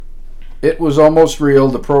It Was Almost Real,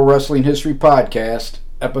 the Pro Wrestling History Podcast,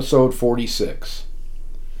 episode 46.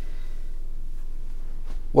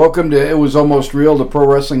 Welcome to It Was Almost Real, the Pro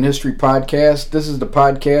Wrestling History Podcast. This is the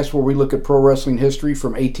podcast where we look at pro wrestling history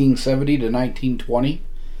from 1870 to 1920,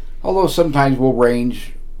 although sometimes we'll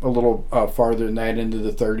range a little farther than that into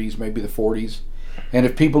the 30s, maybe the 40s. And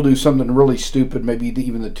if people do something really stupid, maybe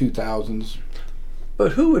even the 2000s.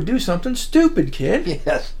 But who would do something stupid, kid?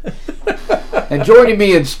 Yes. And joining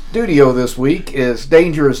me in studio this week is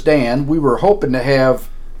Dangerous Dan. We were hoping to have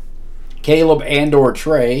Caleb and or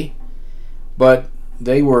Trey, but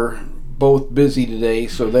they were both busy today,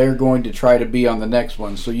 so they're going to try to be on the next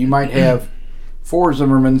one. So you might have 4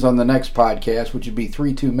 Zimmermans on the next podcast, which would be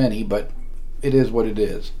 3 too many, but it is what it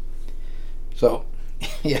is. So,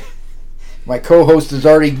 yeah. My co-host is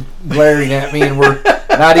already glaring at me, and we're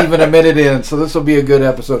not even a minute in, so this will be a good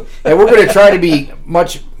episode. And we're going to try to be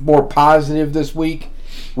much more positive this week.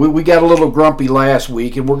 We got a little grumpy last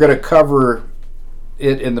week, and we're going to cover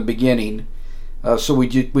it in the beginning so we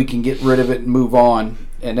can get rid of it and move on,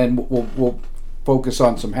 and then we'll focus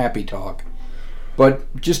on some happy talk.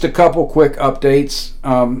 But just a couple quick updates,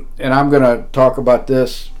 and I'm going to talk about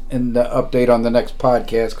this in the update on the next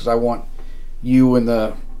podcast because I want you and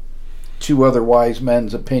the 2 other wise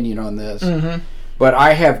men's opinion on this. Mm-hmm. But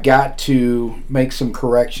I have got to make some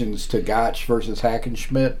corrections to Gotch versus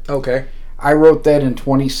Hackenschmidt. Okay. I wrote that in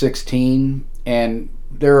 2016, and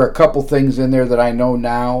there are a couple things in there that I know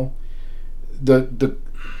now. The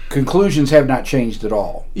conclusions have not changed at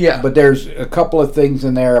all. Yeah. But there's a couple of things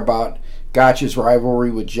in there about Gotch's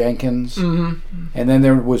rivalry with Jenkins. Mm-hmm. And then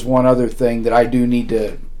there was one other thing that I do need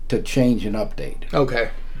to change and update.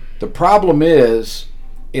 Okay. The problem is,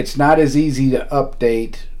 it's not as easy to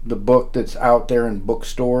update the book that's out there in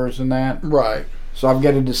bookstores and that. Right. So I've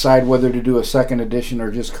got to decide whether to do a second edition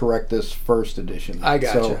or just correct this first edition. I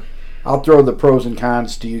gotcha. So I'll throw the pros and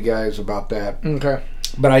cons to you guys about that. Okay.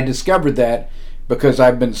 But I discovered that because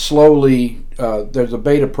I've been slowly, there's a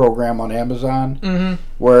beta program on Amazon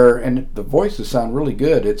where, and the voices sound really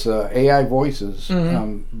good. It's AI voices,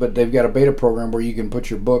 but they've got a beta program where you can put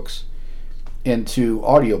your books into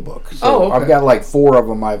audiobook. So okay. I've got like 4 of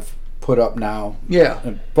them I've put up now. Yeah.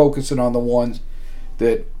 And focusing on the ones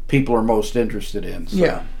that people are most interested in. So.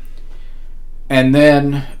 Yeah. And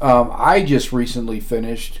then I just recently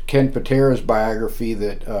finished Ken Patera's biography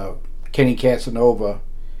that Kenny Casanova,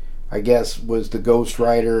 I guess, was the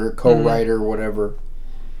ghostwriter, co-writer, whatever.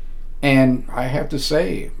 And I have to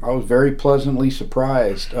say, I was very pleasantly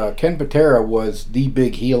surprised. Ken Patera was the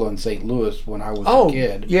big heel in St. Louis when I was a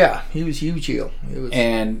kid. Yeah, he was a huge heel.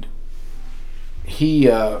 And he,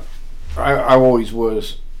 I always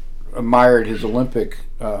admired his Olympic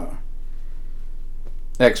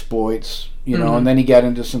exploits, you know, and then he got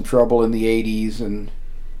into some trouble in the 80s and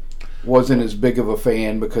wasn't as big of a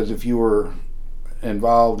fan because if you were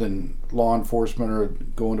involved in law enforcement or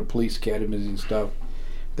going to police academies and stuff,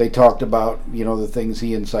 they talked about, you know, the things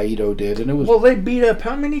he and Saito did, and it was... Well, they beat up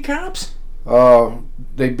how many cops?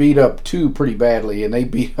 They beat up 2 pretty badly, and they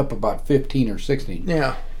beat up about 15 or 16.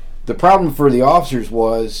 Yeah. The problem for the officers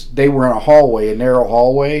was they were in a narrow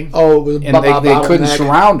hallway. Oh, it was and they couldn't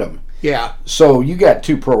surround them. Yeah. So you got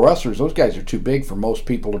 2 pro wrestlers. Those guys are too big for most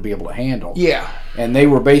people to be able to handle. Yeah. And they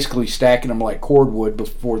were basically stacking them like cordwood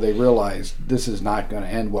before they realized this is not going to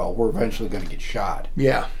end well. We're eventually going to get shot.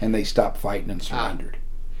 Yeah. And they stopped fighting and surrendered.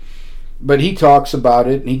 But he talks about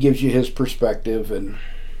it, and he gives you his perspective, and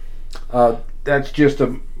that's just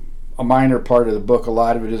a minor part of the book. A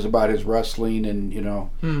lot of it is about his wrestling, and, you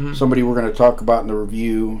know, somebody we're going to talk about in the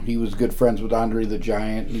review. He was good friends with Andre the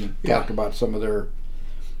Giant, and he talked about some of their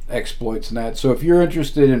exploits and that. So if you're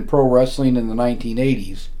interested in pro wrestling in the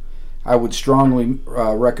 1980s, I would strongly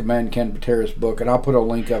recommend Ken Patera's book, and I'll put a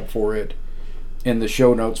link up for it in the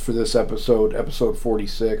show notes for this episode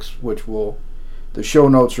 46, which will... The show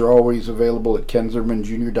notes are always available at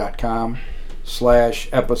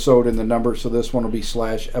kenzermanjr.com/episode in the number, so this one will be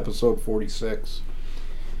 /episode 46.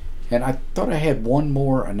 And I thought I had one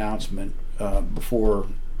more announcement before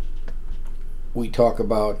we talk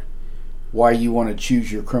about why you want to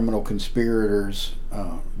choose your criminal conspirators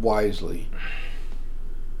wisely.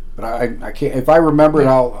 But I can't. If I remember it,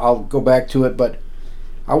 I'll go back to it. But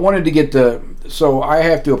I wanted to get so I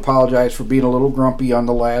have to apologize for being a little grumpy on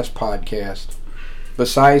the last podcast.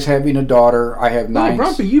 Besides having a daughter, I have 9...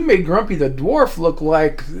 Grumpy, you made Grumpy the Dwarf look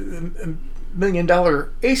like $1 million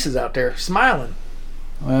aces out there, smiling.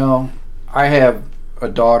 Well, I have a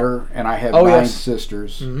daughter, and I have 9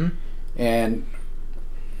 sisters. Mm-hmm. And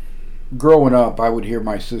growing up, I would hear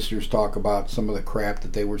my sisters talk about some of the crap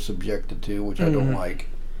that they were subjected to, which I don't like.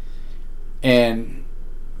 And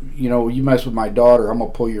you mess with my daughter, I'm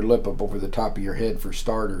going to pull your lip up over the top of your head for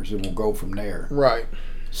starters, and we'll go from there. Right.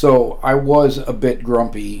 So I was a bit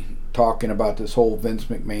grumpy talking about this whole Vince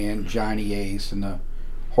McMahon, Johnny Ace, and the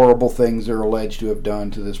horrible things they're alleged to have done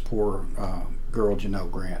to this poor girl, Janelle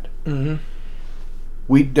Grant.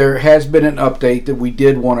 Mm-hmm. There has been an update that we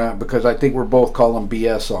did want to, because I think we're both calling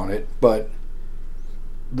BS on it, but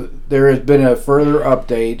there has been a further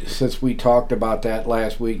update since we talked about that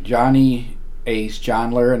last week. Johnny Ace,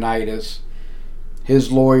 John Laurinaitis,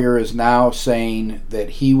 his lawyer is now saying that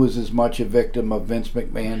he was as much a victim of Vince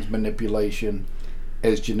McMahon's manipulation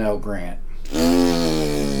as Janelle Grant.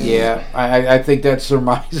 Yeah, I think that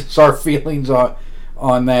surmises our feelings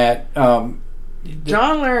on that. John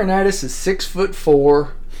Laurinaitis is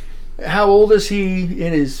 6'4". How old is he?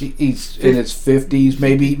 He's in his 50s,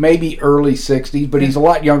 maybe early 60s, but he's a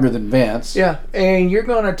lot younger than Vince. Yeah, and you're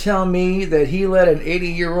going to tell me that he let an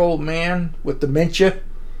 80-year-old man with dementia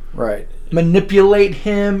manipulate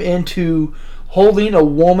him into holding a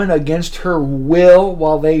woman against her will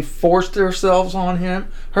while they forced themselves on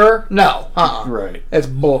her? No. Right. That's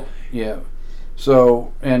bull. Yeah.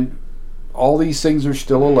 So, and all these things are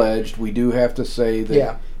still alleged. We do have to say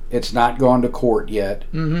that it's not gone to court yet.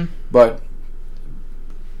 Mm-hmm. But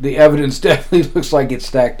the evidence definitely looks like it's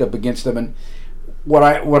stacked up against them. And what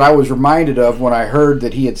I was reminded of when I heard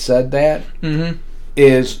that he had said that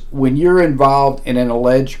is when you're involved in an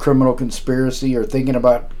alleged criminal conspiracy or thinking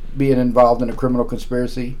about being involved in a criminal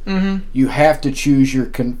conspiracy, you have to choose your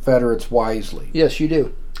confederates wisely. Yes, you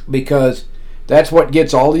do. Because that's what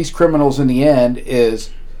gets all these criminals in the end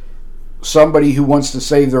is somebody who wants to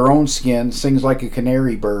save their own skin, sings like a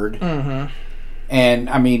canary bird. Mm-hmm. And,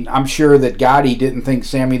 I mean, I'm sure that Gotti didn't think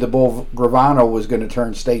Sammy the Bull Gravano was going to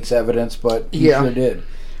turn state's evidence, but he sure did.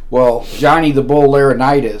 Well, Johnny the Bull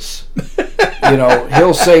Laurinaitis,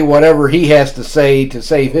 he'll say whatever he has to say to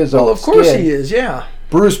save his own skin. Well, of course he is, yeah.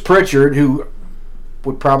 Bruce Pritchard, who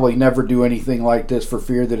would probably never do anything like this for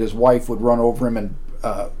fear that his wife would run over him and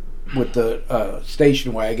with the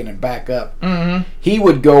station wagon and back up. Mm-hmm. He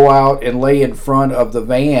would go out and lay in front of the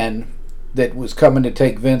van that was coming to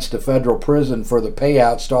take Vince to federal prison for the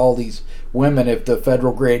payouts to all these women if the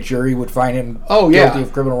federal grand jury would find him guilty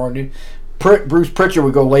of criminal wrongdoing. Bruce Pritchard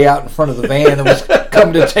would go lay out in front of the van that was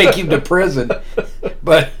coming to take him to prison.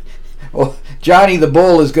 But Johnny the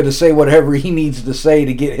Bull is going to say whatever he needs to say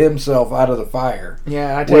to get himself out of the fire.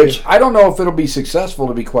 Yeah, I tell you. I don't know if it'll be successful,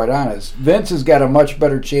 to be quite honest. Vince has got a much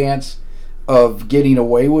better chance of getting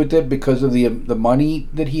away with it because of the money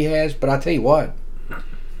that he has. But I tell you what,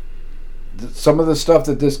 some of the stuff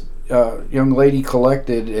that this young lady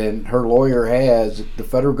collected and her lawyer has, the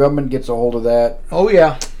federal government gets a hold of that. Oh,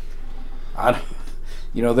 yeah.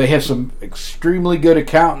 They have some extremely good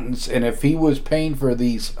accountants, and if he was paying for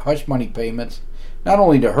these hush money payments, not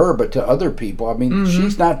only to her, but to other people, I mean,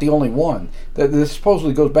 she's not the only one. This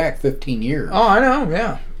supposedly goes back 15 years. Oh, I know,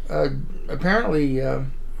 yeah. Apparently, it's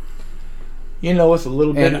a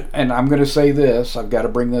little bit... And I'm going to say this, I've got to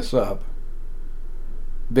bring this up.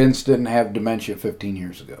 Vince didn't have dementia 15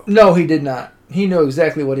 years ago. No, he did not. He knew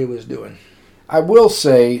exactly what he was doing. I will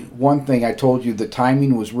say one thing. I told you the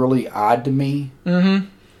timing was really odd to me. Mm-hmm.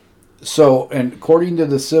 So, and according to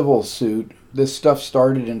the civil suit, this stuff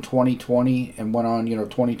started in 2020 and went on,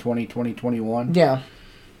 2020, 2021. Yeah.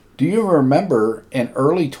 Do you remember in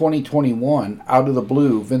early 2021, out of the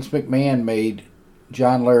blue, Vince McMahon made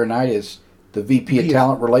John Laurinaitis the VP of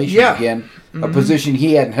Talent Relations again, a position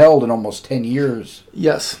he hadn't held in almost 10 years.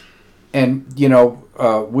 Yes. And,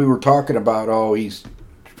 we were talking about, he's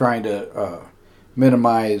trying to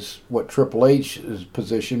minimize what Triple H's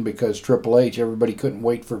position because Triple H, everybody couldn't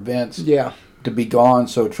wait for Vince to be gone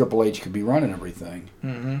so Triple H could be running everything.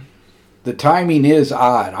 Mm-hmm. The timing is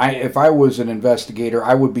odd. If I was an investigator,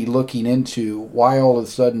 I would be looking into why all of a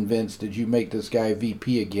sudden, Vince, did you make this guy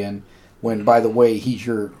VP again when, by the way, he's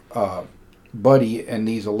your buddy in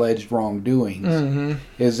these alleged wrongdoings? Mm-hmm.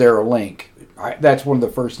 Is there a link? That's one of the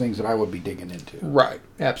first things that I would be digging into. Right,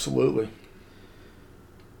 absolutely.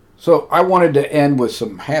 So I wanted to end with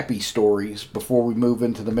some happy stories before we move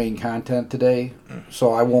into the main content today,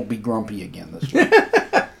 so I won't be grumpy again this week.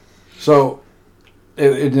 So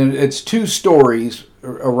it's two stories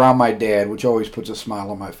around my dad, which always puts a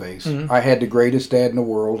smile on my face. Mm-hmm. I had the greatest dad in the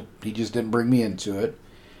world. He just didn't bring me into it.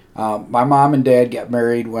 My mom and dad got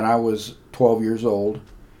married when I was 12 years old.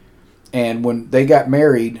 And when they got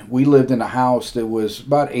married, we lived in a house that was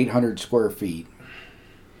about 800 square feet.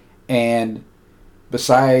 And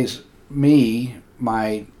besides me,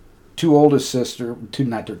 my two oldest sisters,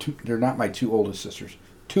 they're not my two oldest sisters.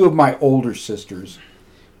 Two of my older sisters,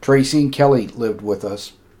 Tracy and Kelly, lived with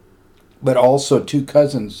us. but also 2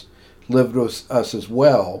 cousins lived with us as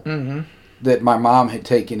well that my mom had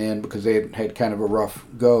taken in because they had kind of a rough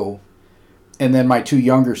go. And then my 2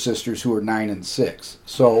 younger sisters who were 9 and 6.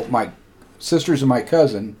 So my sisters and my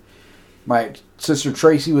cousin, my sister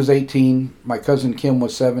Tracy was 18, my cousin Kim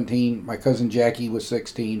was 17, my cousin Jackie was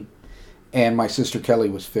 16, and my sister Kelly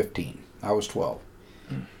was 15. I was 12.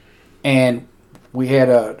 And we had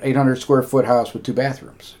a 800 square foot house with 2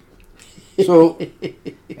 bathrooms. So,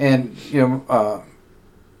 and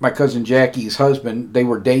my cousin Jackie's husband, they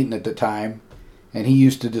were dating at the time, and he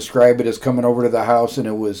used to describe it as coming over to the house, and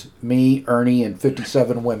it was me, Ernie, and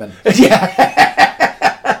 57 women.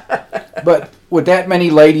 But with that many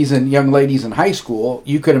ladies and young ladies in high school,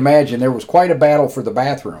 you could imagine there was quite a battle for the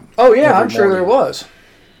bathroom. Oh, yeah, I'm sure there was.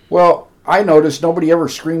 Well, I noticed nobody ever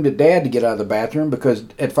screamed at Dad to get out of the bathroom because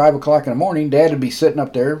at 5 o'clock in the morning, Dad would be sitting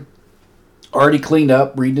up there, already cleaned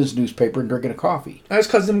up, reading his newspaper and drinking a coffee. That's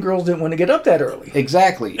because them girls didn't want to get up that early.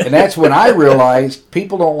 Exactly. And that's when I realized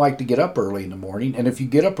people don't like to get up early in the morning. And if you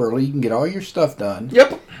get up early, you can get all your stuff done.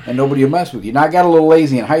 Yep. And nobody will mess with you. Now, I got a little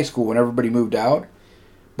lazy in high school when everybody moved out.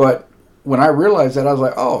 But when I realized that, I was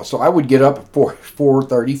like, oh, so I would get up at 4:30,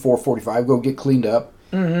 4:45, go get cleaned up,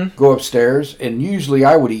 go upstairs. And usually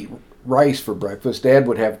I would eat rice for breakfast. Dad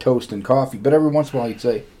would have toast and coffee. But every once in a while he'd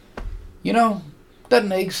say,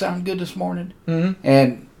 doesn't eggs sound good this morning?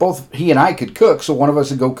 And both he and I could cook, so one of us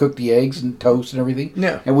would go cook the eggs and toast and everything.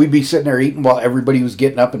 Yeah. And we'd be sitting there eating while everybody was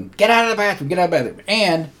getting up and get out of the bathroom, get out of the bathroom.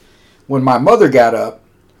 And when my mother got up,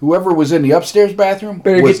 whoever was in the upstairs bathroom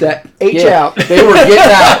better get that H out. They were getting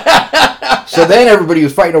out. So then everybody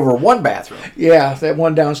was fighting over one bathroom. Yeah, that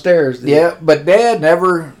one downstairs. Yeah, but Dad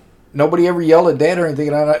nobody ever yelled at Dad or anything.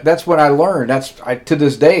 That's when I learned. To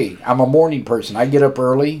this day, I'm a morning person. I get up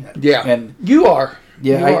early. Yeah, and you are.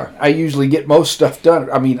 Yeah, I usually get most stuff done.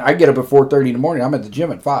 I mean, I get up at 4:30 in the morning. I'm at the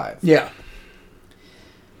gym at 5. Yeah.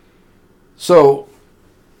 So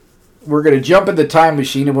we're going to jump in the time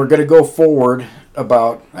machine and we're going to go forward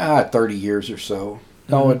about 30 years or so.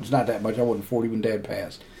 No, it's not that much. I wasn't 40 when Dad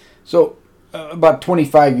passed. So about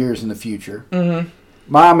 25 years in the future.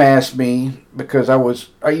 Mom asked me, because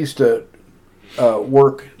I used to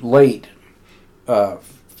work late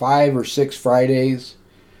 5 or 6 Fridays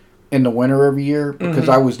in the winter every year because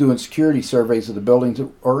I was doing security surveys of the buildings at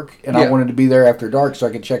work, and I wanted to be there after dark so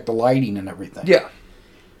I could check the lighting and everything. Yeah.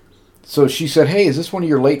 So she said, hey, is this one of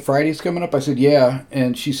your late Fridays coming up? I said, yeah.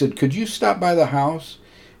 And she said, could you stop by the house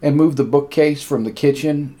and move the bookcase from the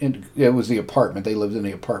kitchen? And it was the apartment. They lived in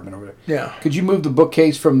the apartment over there. Yeah. Could you move the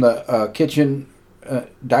bookcase from the kitchen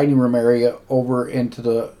dining room area over into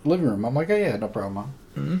the living room? I'm like, oh, yeah, no problem,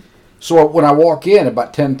 Mom. So when I walk in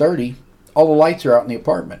about 10:30, all the lights are out in the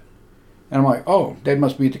apartment. And I'm like, oh, Dad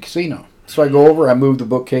must be at the casino. So I go over, I move the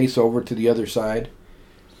bookcase over to the other side,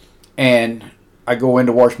 and I go in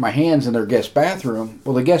to wash my hands in their guest bathroom.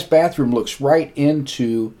 Well, the guest bathroom looks right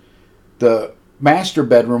into the master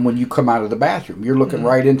bedroom when you come out of the bathroom. You're looking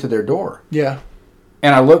right into their door. Yeah.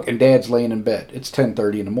 And I look, and Dad's laying in bed. It's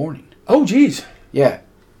 10:30 in the morning. Oh, geez. Yeah.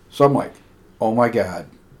 So I'm like, oh, my God.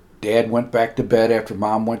 Dad went back to bed after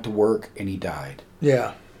Mom went to work, and he died.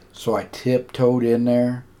 Yeah. So I tiptoed in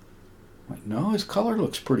there. I'm like, no, his color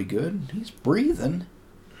looks pretty good. He's breathing.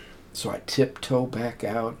 So I tiptoe back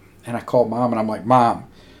out, and I called Mom, and I'm like, Mom,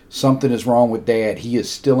 something is wrong with Dad. He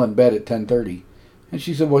is still in bed at 10:30. And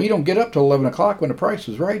she said, well, he don't get up till 11 o'clock when The Price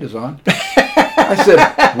is Right is on. I said,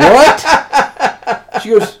 what? She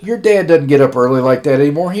goes, your dad doesn't get up early like that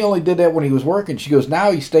anymore. He only did that when he was working. She goes,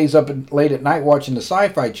 now he stays up late at night watching the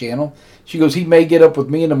Sci-Fi Channel. She goes, he may get up with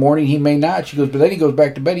me in the morning, he may not. She goes, but then he goes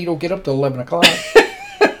back to bed. He don't get up till 11 o'clock.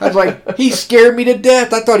 I was like, he scared me to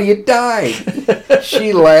death. I thought he had died.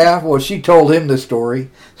 She laughed. Well, she told him the story.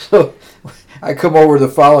 So I come over the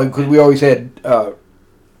following, because we always had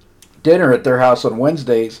dinner at their house on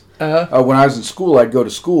Wednesdays. When I was in school, I'd go to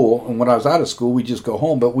school, and when I was out of school, we'd just go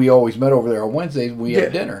home. But we always met over there on Wednesdays, and we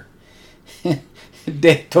had dinner.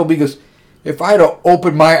 Dad told me, he goes, if I'd have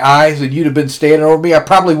opened my eyes and you'd have been standing over me, I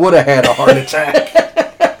probably would have had a heart attack.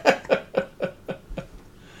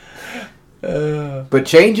 But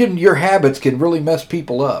changing your habits can really mess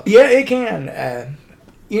people up. Yeah, it can.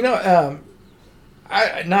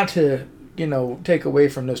 I not to take away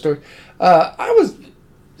from this story.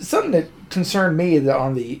 Something that concerned me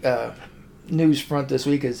on the news front this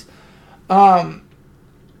week is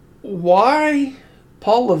why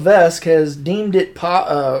Paul Levesque has deemed it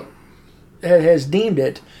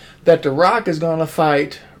that The Rock is going to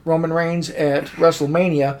fight Roman Reigns at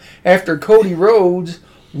WrestleMania after Cody Rhodes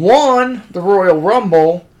won the Royal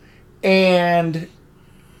Rumble and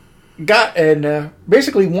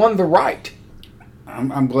basically won the right.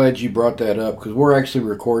 I'm glad you brought that up because we're actually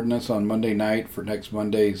recording this on Monday night for next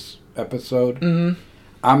Monday's episode. Mm-hmm.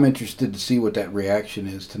 I'm interested to see what that reaction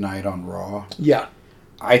is tonight on Raw. Yeah.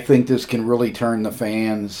 I think this can really turn the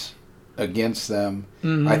fans against them.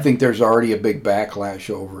 Mm-hmm. I think there's already a big backlash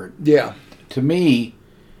over it. Yeah. To me,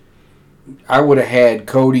 I would have had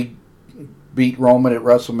Cody beat Roman at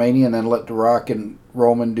WrestleMania and then let The Rock and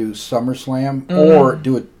Roman do SummerSlam, or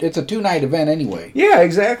do it. It's a 2-night event anyway. Yeah,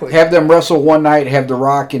 exactly. Have them wrestle one night, have The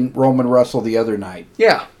Rock and Roman wrestle the other night.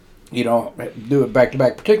 Yeah. You know, do it back to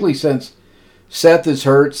back, particularly since Seth is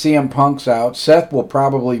hurt, CM Punk's out. Seth will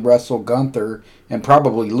probably wrestle Gunther and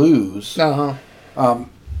probably lose. Uh-huh.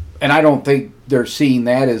 And I don't think they're seeing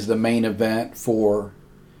that as the main event for...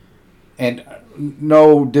 And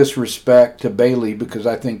no disrespect to Bayley, because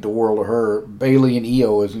I think the world of her. Bayley and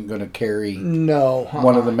Io isn't going to carry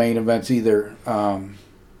one of the main events either.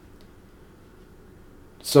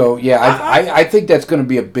 So, yeah, I think that's going to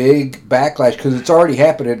be a big backlash because it's already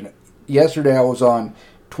happening. Yesterday I was on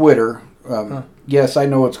Twitter. Yes, I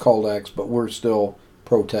know it's called X, but we're still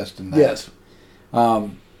protesting that. Yes.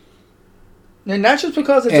 And not just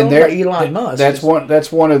because it's owned by Elon Musk. That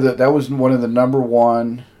was one of the number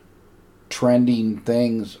one trending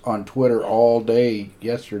things on Twitter all day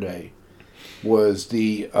yesterday was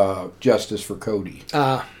the justice for Cody.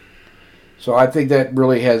 So I think that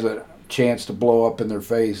really has a chance to blow up in their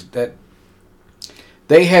face. That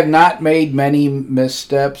they have not made many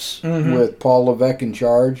missteps with Paul Levesque in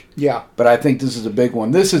charge. Yeah, but I think this is a big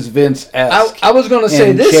one. This is Vince-esque. I was going to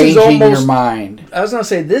say this is almost your mind. I was going to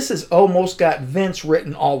say this has almost got Vince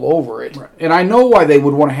written all over it. Right. And I know why they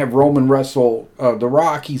would want to have Roman wrestle The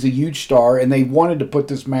Rock. He's a huge star, and they wanted to put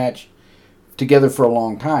this match together for a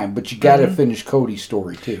long time. But you got to finish Cody's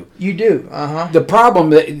story too. You do. The problem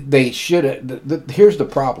that they should have. Here's the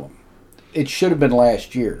problem. It should have been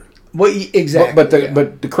last year. Well, exactly.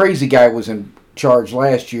 But the crazy guy was in charge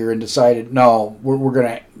last year and decided, no, we're going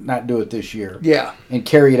to not do it this year. Yeah. And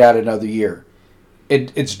carry it out another year.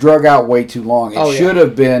 It's drug out way too long. It should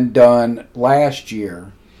have been done last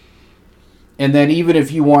year. And then even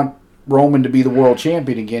if you want Roman to be the world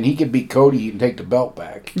champion again, he could beat Cody and take the belt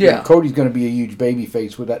back. Yeah. You know, Cody's going to be a huge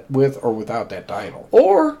babyface with or without that title.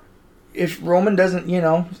 Or if Roman doesn't,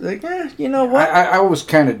 like, you know what? I was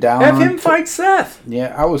kind of down Have him fight Seth.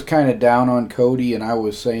 Yeah, I was kind of down on Cody, and I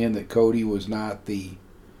was saying that Cody was not the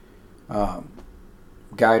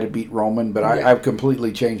guy to beat Roman, but I've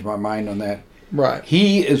completely changed my mind on that. Right.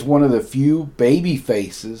 He is one of the few baby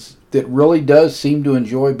faces that really does seem to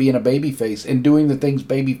enjoy being a baby face and doing the things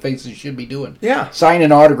baby faces should be doing. Yeah.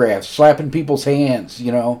 Signing autographs, slapping people's hands,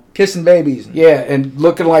 Kissing babies. Yeah, and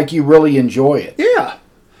looking like you really enjoy it. Yeah.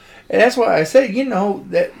 And that's why I said,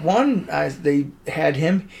 that one, they had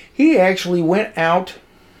him, he actually went outside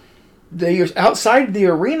the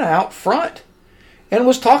arena out front and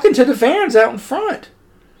was talking to the fans out in front.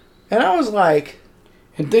 And I was like...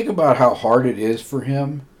 And think about how hard it is for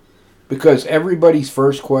him, because everybody's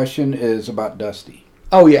first question is about Dusty.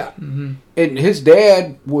 Oh, yeah. Mm-hmm. And his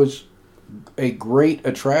dad was a great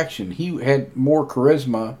attraction. He had more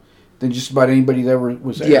charisma than just about anybody that ever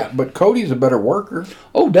was there. Yeah. But Cody's a better worker.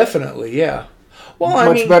 Oh, definitely, yeah. Well,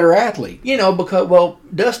 Much better athlete. Because,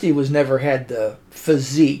 Dusty never had the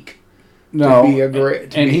physique to be a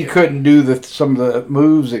great... he couldn't do some of the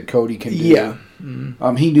moves that Cody can do. Yeah.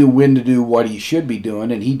 Mm-hmm. He knew when to do what he should be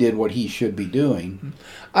doing, and he did what he should be doing.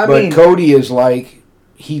 But Cody is like,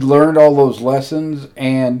 he learned all those lessons,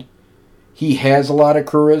 and he has a lot of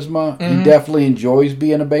charisma. Mm-hmm. He definitely enjoys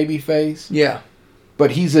being a babyface. Yeah.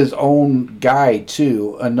 But he's his own guy,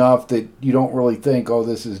 too, enough that you don't really think, oh,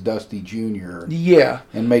 this is Dusty Jr. Yeah.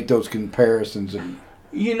 And make those comparisons. And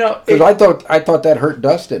because I thought that hurt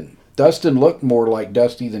Dustin. Dustin looked more like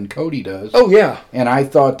Dusty than Cody does. Oh, yeah. And I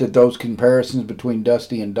thought that those comparisons between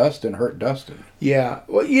Dusty and Dustin hurt Dustin. Yeah.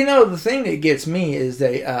 Well, the thing that gets me is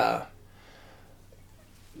Dusty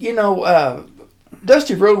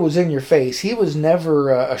Rhodes was in your face. He was never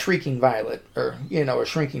a shrieking violet or, a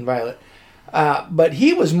shrinking violet. But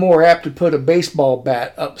he was more apt to put a baseball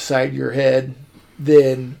bat upside your head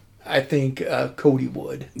than I think Cody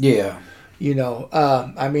would. Yeah.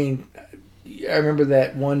 I remember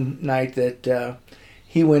that one night that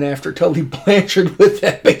he went after Tully Blanchard with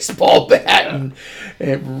that baseball bat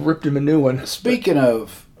and ripped him a new one. Speaking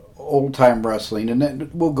of old-time wrestling, and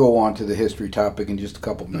then we'll go on to the history topic in just a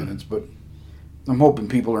couple minutes, but I'm hoping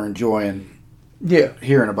people are enjoying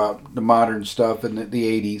hearing about the modern stuff in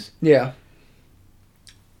the 80s. Yeah.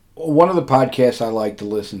 One of the podcasts I like to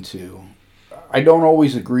listen to, I don't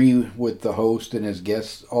always agree with the host and his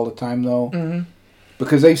guests all the time, though. Mm-hmm.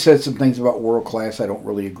 Because they've said some things about world class I don't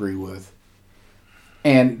really agree with.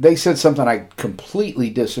 And they said something I completely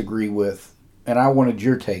disagree with, and I wanted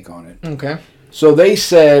your take on it. Okay. So they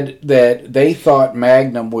said that they thought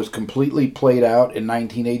Magnum was completely played out in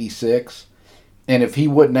 1986, and if he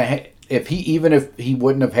wouldn't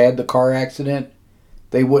have had the car accident,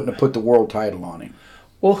 they wouldn't have put the world title on him.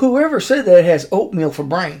 Well, whoever said that has oatmeal for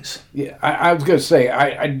brains. Yeah, I was going to say,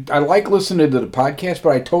 I like listening to the podcast,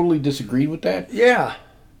 but I totally disagreed with that. Yeah.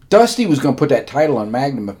 Dusty was going to put that title on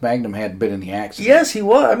Magnum if Magnum hadn't been in the accident. Yes, he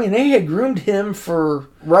was. I mean, they had groomed him for...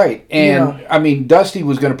 Right. And, I mean, Dusty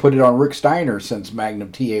was going to put it on Rick Steiner since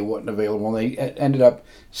Magnum TA wasn't available. And they ended up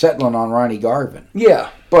settling on Ronnie Garvin. Yeah.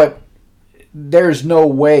 But there's no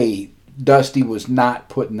way Dusty was not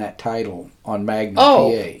putting that title on Magnum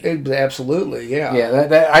TA. Absolutely, yeah.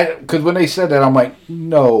 Yeah, because when they said that, I'm like,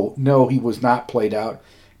 no, he was not played out.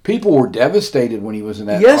 People were devastated when he was in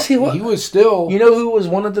that. Yes, he was. He was still... You know who was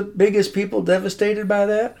one of the biggest people devastated by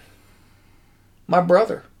that? My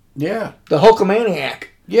brother. Yeah. The Hulkamaniac.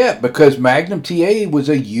 Yeah, because Magnum TA was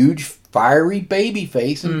a huge, fiery baby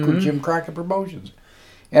face in Jim Crockett Promotions.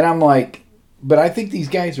 And I'm like, but I think these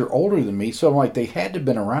guys are older than me, so I'm like, they had to have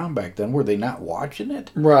been around back then. Were they not watching it?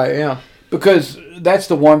 Right, yeah. Because that's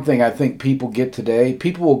the one thing I think people get today.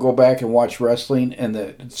 People will go back and watch wrestling, and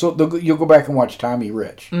you'll go back and watch Tommy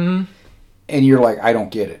Rich. Mm-hmm. And you're like, I don't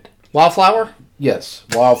get it. Wildflower? Yes,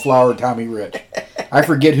 Wildflower Tommy Rich. I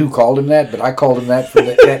forget who called him that, but I called him that for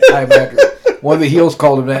that time after. One of the heels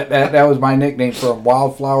called him that. That was my nickname for him,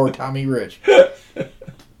 Wildflower Tommy Rich.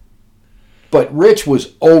 But Rich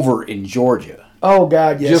was over in Georgia. Oh,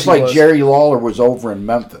 God, yes, just like Jerry Lawler was over in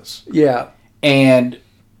Memphis. Yeah. And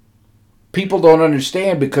people don't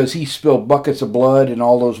understand because he spilled buckets of blood in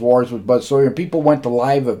all those wars with Bud Sawyer. And people went to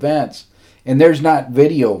live events, and there's not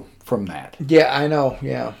video from that. Yeah, I know,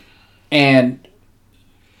 yeah. And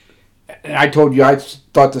I told you I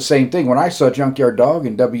thought the same thing. When I saw Junkyard Dog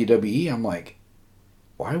in WWE, I'm like,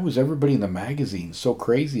 why was everybody in the magazine so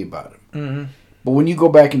crazy about him? Mm-hmm. But when you go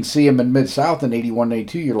back and see him in Mid-South in 81,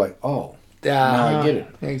 82, you're like, oh, now I get it.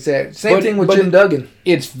 Exactly. Same thing with Jim Duggan.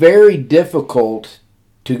 It's very difficult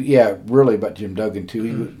to, really about Jim Duggan,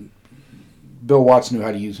 too. Bill Watts knew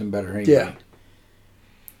how to use him better anyway. Yeah.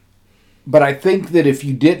 But I think that if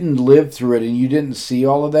you didn't live through it and you didn't see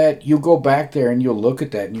all of that, you'll go back there and you'll look at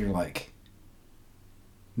that and you're like,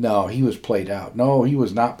 no, he was played out. No, he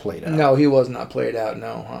was not played out. No, he was not played out,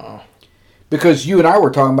 no. Because you and I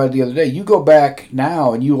were talking about it the other day. You go back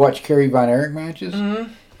now and you watch Kerry Von Erich matches,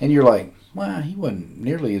 and you're like, well, he wasn't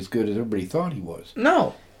nearly as good as everybody thought he was.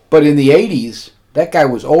 No. But in the 80s, that guy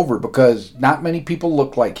was over because not many people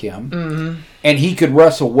looked like him, and he could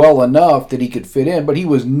wrestle well enough that he could fit in, but he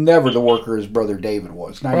was never the worker his brother David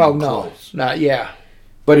was. Not even close. Not, yeah.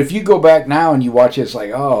 But if you go back now and you watch it, it's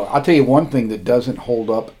like, oh, I'll tell you one thing that doesn't hold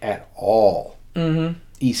up at all.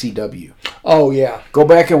 ECW. Oh, yeah. Go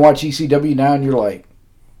back and watch ECW now and you're like,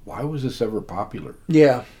 why was this ever popular?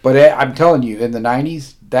 Yeah. But I'm telling you, in the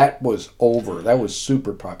 90s, that was over. That was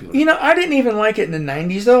super popular. You know, I didn't even like it in the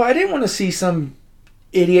 90s, though. I didn't want to see some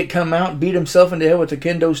idiot come out and beat himself in the head with a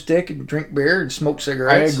kendo stick and drink beer and smoke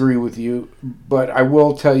cigarettes. I agree with you, but I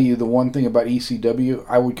will tell you the one thing about ECW,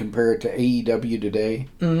 I would compare it to AEW today.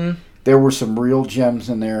 There were some real gems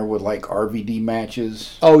in there with like RVD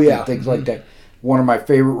matches. Oh, yeah. And things like that. One of my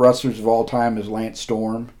favorite wrestlers of all time is Lance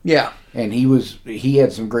Storm. Yeah. And he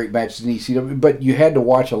had some great matches in ECW, but you had to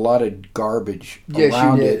watch a lot of garbage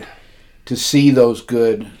around it to see those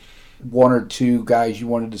good one or two guys you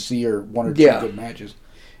wanted to see or one or two good matches.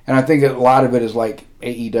 And I think a lot of it is like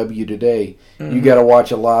AEW today. You got to watch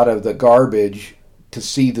a lot of the garbage to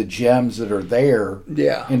see the gems that are there.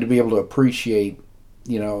 Yeah. And to be able to appreciate,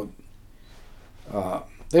 it'll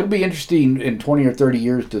be interesting in 20 or 30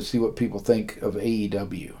 years to see what people think of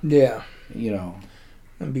AEW. Yeah.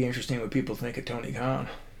 It'd be interesting what people think of Tony Khan.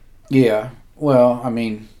 Yeah. Well, I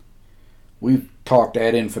mean, we've talked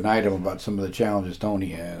ad infinitum about some of the challenges Tony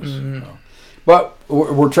has. But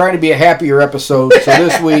we're trying to be a happier episode. So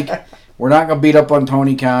this week, we're not going to beat up on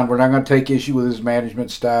Tony Khan. We're not going to take issue with his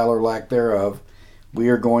management style or lack thereof. We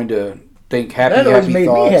are going to think happy thoughts. That always made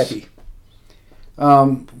me happy.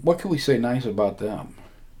 What can we say nice about them?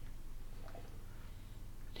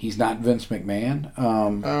 He's not Vince McMahon.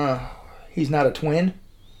 He's not a twin.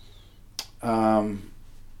 Samoa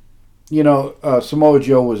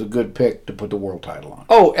Joe was a good pick to put the world title on.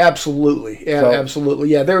 Oh, absolutely. Yeah, absolutely.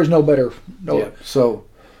 Yeah, there is no better. Yeah, so,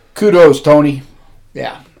 kudos, Tony.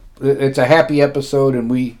 Yeah. It's a happy episode, and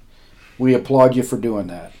we applaud you for doing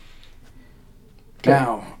that. Okay.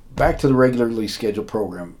 Now, back to the regularly scheduled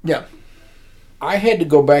program. Yeah. I had to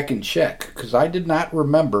go back and check, because I did not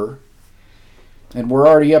remember and we're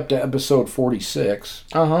already up to episode 46.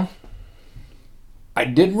 Uh-huh. I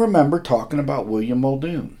didn't remember talking about William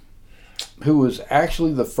Muldoon, who was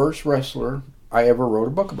actually the first wrestler I ever wrote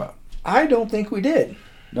a book about. I don't think we did.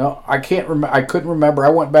 No, I can't remember. I couldn't remember. I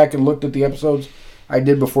went back and looked at the episodes I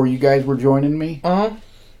did before you guys were joining me. Uh-huh.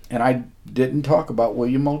 And I didn't talk about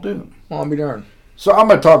William Muldoon. Well, I'll be darned. So I'm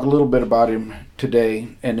going to talk a little bit about him today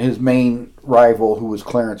and his main rival, who was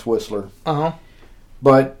Clarence Whistler. Uh-huh.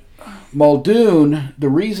 But Muldoon, the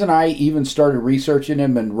reason I even started researching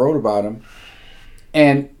him and wrote about him,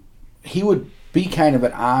 and he would be kind of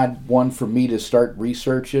an odd one for me to start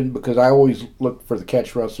researching because I always look for the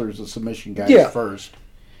catch wrestlers, the submission guys first.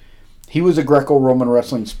 He was a Greco-Roman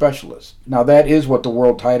wrestling specialist. Now, that is what the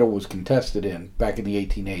world title was contested in back in the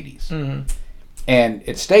 1880s. Mm-hmm. And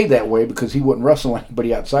it stayed that way because he wouldn't wrestle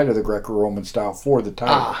anybody outside of the Greco-Roman style for the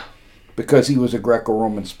title. Because he was a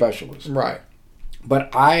Greco-Roman specialist. Right. But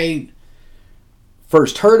I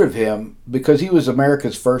first heard of him because he was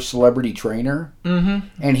America's first celebrity trainer. Mm-hmm.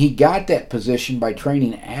 And he got that position by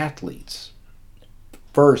training athletes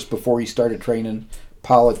first before he started training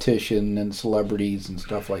politicians and celebrities and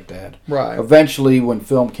stuff like that. Right. Eventually, when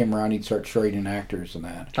film came around, he'd start training actors and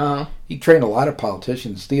that. Uh-huh. He trained a lot of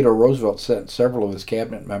politicians. Theodore Roosevelt sent several of his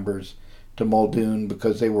cabinet members to Muldoon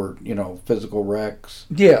because they were, physical wrecks.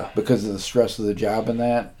 Yeah. Because of the stress of the job and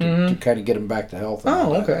that, to kind of get them back to health.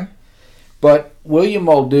 Oh, okay. But William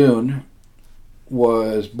Muldoon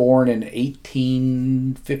was born in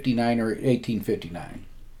 1859 or 1859.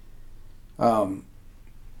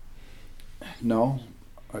 No,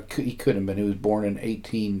 he couldn't have been. He was born in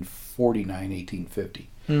 1849, 1850.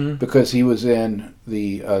 Mm-hmm. Because he was in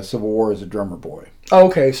the Civil War as a drummer boy. Oh,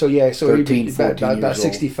 okay, so yeah, so 13, he'd be about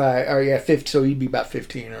 65, or 50, so he'd be about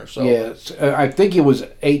 15 or so. Yes, I think it was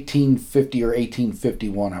 1850 or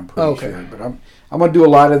 1851, I'm pretty okay. sure. But I'm going to do a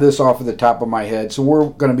lot of this off of the top of my head, so we're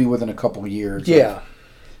going to be within a couple of years. Yeah. Of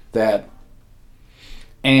that.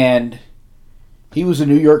 And he was a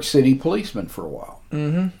New York City policeman for a while.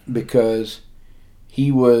 Mm-hmm. Because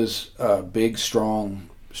he was a big, strong,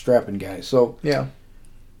 strapping guy. So yeah.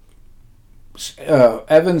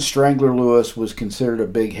 Evan Strangler Lewis was considered a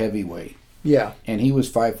big heavyweight. Yeah. And he was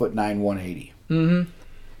 5'9", 180.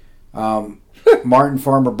 Mm-hmm. Martin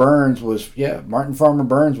Farmer Burns was 5'11",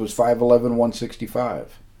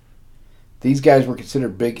 165. These guys were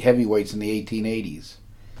considered big heavyweights in the 1880s.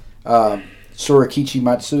 Surakichi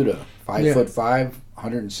Matsuda, 5'5",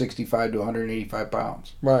 165 to 185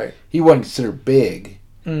 pounds. Right. He wasn't considered big,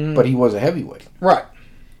 but he was a heavyweight. Right.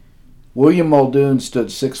 William Muldoon stood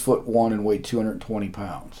 6'1" and weighed 220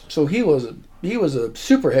 pounds. So he was a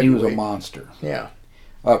super heavyweight. He was a monster. Yeah.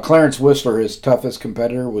 Clarence Whistler, his toughest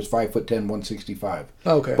competitor, was 5'10", 165.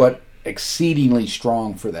 Okay. But exceedingly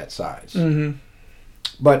strong for that size. Mm-hmm.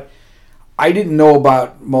 But I didn't know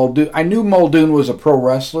about Muldoon. I knew Muldoon was a pro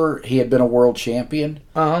wrestler. He had been a world champion.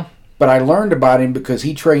 Uh-huh. But I learned about him because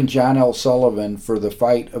he trained John L. Sullivan for the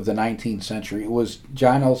fight of the 19th century. It was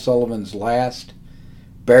John L. Sullivan's last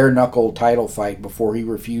bare-knuckle title fight before he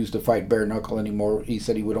refused to fight bare-knuckle anymore. He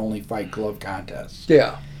said he would only fight glove contests.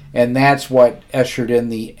 Yeah. And that's what ushered in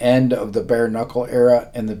the end of the bare-knuckle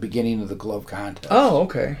era and the beginning of the glove contest. Oh,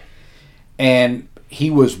 okay. And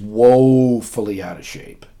he was woefully out of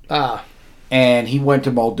shape. Ah. And he went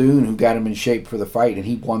to Muldoon, who got him in shape for the fight, and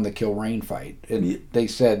he won the Kilrain fight. And they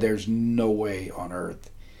said there's no way on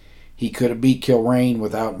earth he could have beat Kilrain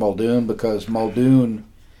without Muldoon, because Muldoon,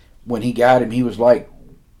 when he got him, he was like,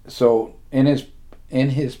 so in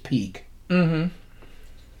his peak,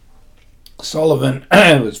 Sullivan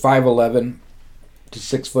was 5'11" to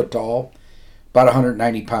 6 foot tall, about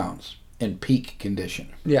 190 pounds in peak condition.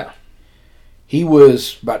 Yeah. He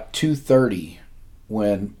was about 230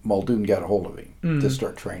 when Muldoon got a hold of him to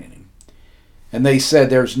start training him. And they said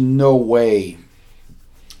there's no way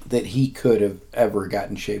that he could have ever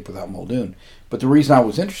gotten in shape without Muldoon. But the reason I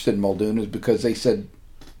was interested in Muldoon is because they said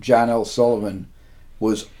John L. Sullivan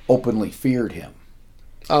was openly feared him.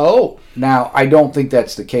 Oh. Now, I don't think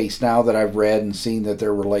that's the case now that I've read and seen that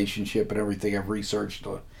their relationship and everything I've researched.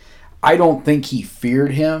 I don't think he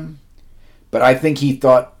feared him, but I think he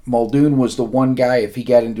thought Muldoon was the one guy, if he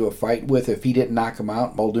got into a fight with, if he didn't knock him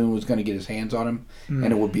out, Muldoon was going to get his hands on him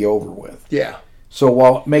and it would be over with. Yeah. So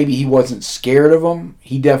while maybe he wasn't scared of him,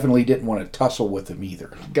 he definitely didn't want to tussle with him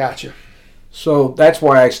either. Gotcha. So that's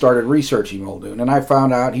why I started researching Muldoon. And I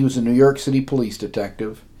found out he was a New York City police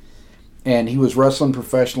detective. And he was wrestling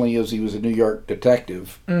professionally as he was a New York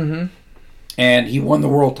detective. Mm-hmm. And he won the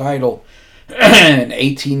world title in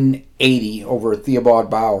 1880 over Theobald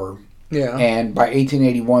Bauer. Yeah. And by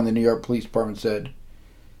 1881, the New York Police Department said,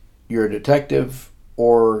 you're a detective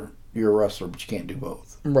or you're a wrestler, but you can't do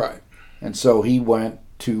both. Right. And so he went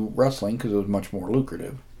to wrestling because it was much more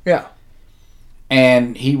lucrative. Yeah.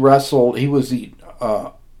 And he wrestled. He was the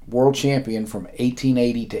world champion from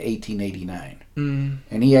 1880 to 1889.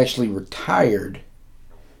 And he actually retired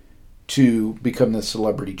to become the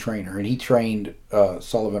celebrity trainer. And he trained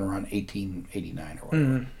Sullivan around 1889 or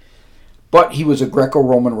whatever. But he was a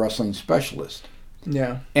Greco-Roman wrestling specialist.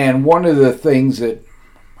 Yeah. And one of the things that,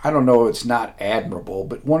 I don't know, it's not admirable,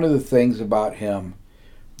 but one of the things about him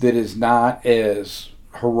that is not as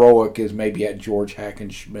heroic as maybe at George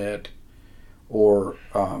Hackenschmidt or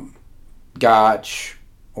Gotch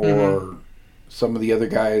or some of the other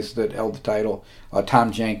guys that held the title,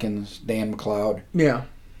 Tom Jenkins, Dan McLeod. Yeah.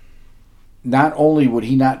 Not only would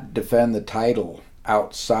he not defend the title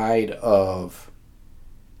outside of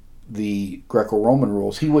the Greco-Roman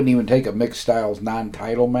rules, he wouldn't even take a mixed styles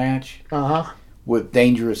non-title match with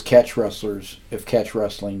dangerous catch wrestlers if catch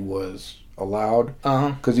wrestling was allowed,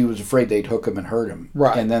 because he was afraid they'd hook him and hurt him,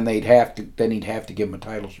 right? And then he'd have to give him a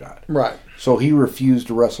title shot, right? So he refused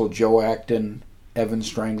to wrestle Joe Acton, Evan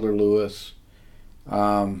Strangler Lewis.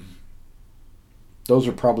 Those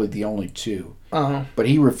are probably the only two. But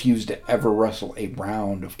he refused to ever wrestle a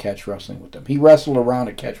round of catch wrestling with them. He wrestled a round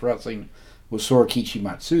of catch wrestling with Sorikichi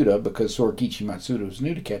Matsuda because Sorikichi Matsuda was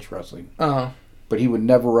new to catch wrestling. But he would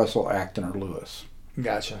never wrestle Acton or Lewis.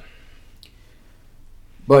 Gotcha.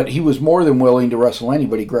 But he was more than willing to wrestle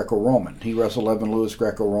anybody Greco-Roman. He wrestled Evan Lewis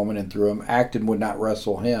Greco-Roman and threw him. Acton would not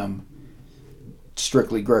wrestle him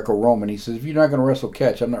strictly Greco-Roman. He says, if you're not going to wrestle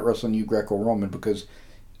catch, I'm not wrestling you Greco-Roman because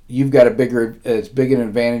you've got as big an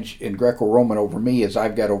advantage in Greco-Roman over me as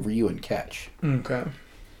I've got over you in catch. Okay.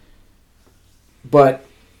 But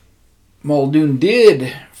Muldoon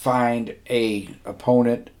did find a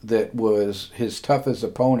opponent that was his toughest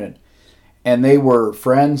opponent, and they were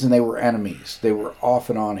friends and they were enemies. They were off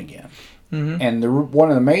and on again. And one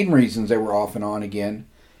of the main reasons they were off and on again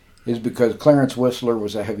is because Clarence Whistler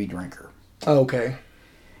was a heavy drinker. Okay.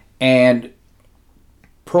 And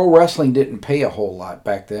pro wrestling didn't pay a whole lot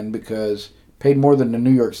back then because it paid more than the New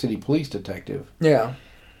York City police detective. Yeah.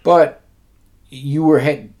 But you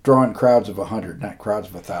had drawn crowds of 100, not crowds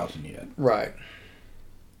of 1,000 yet. Right.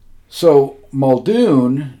 So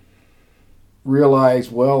Muldoon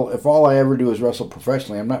realized, well, if all I ever do is wrestle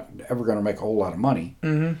professionally, I'm not ever going to make a whole lot of money.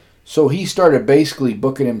 So he started basically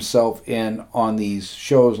booking himself in on these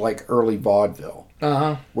shows like early vaudeville,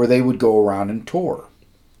 where they would go around and tour.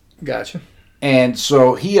 Gotcha. And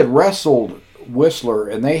so he had wrestled Whistler,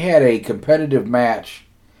 and they had a competitive match.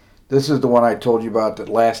 This is the one I told you about that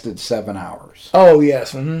lasted 7 hours. Oh,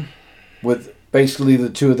 yes. With basically the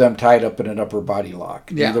two of them tied up in an upper body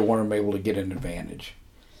lock. Yeah. Neither one of them able to get an advantage.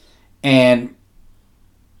 And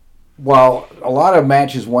while a lot of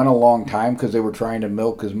matches went a long time because they were trying to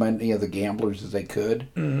milk as many of the gamblers as they could,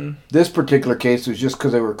 this particular case was just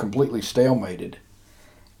because they were completely stalemated.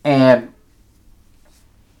 And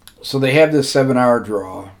so they have this 7-hour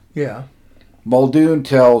draw. Yeah. Muldoon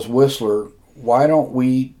tells Whistler, why don't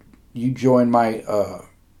you join my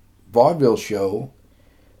vaudeville show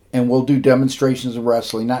and we'll do demonstrations of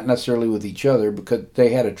wrestling, not necessarily with each other, because they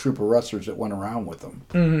had a troupe of wrestlers that went around with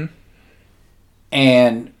them.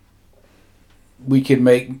 And we can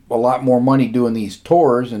make a lot more money doing these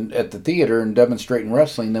tours and at the theater and demonstrating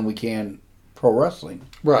wrestling than we can pro wrestling.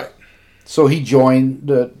 Right. So he joined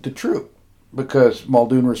the troupe because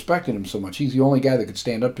Muldoon respected him so much. He's the only guy that could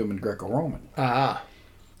stand up to him in Greco-Roman.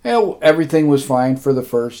 Well, everything was fine for the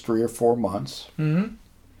first 3 or 4 months.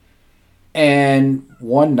 And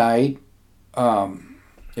one night,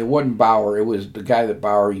 it wasn't Bauer. It was the guy that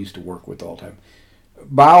Bauer used to work with all the time.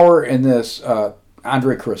 Bauer and this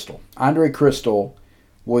Andre Crystal. Andre Crystal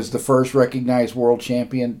was the first recognized world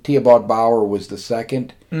champion. Theobald Bauer was the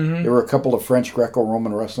second. There were a couple of French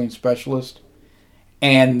Greco-Roman wrestling specialists.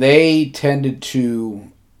 And they tended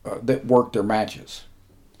to that work their matches.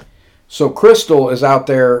 So Crystal is out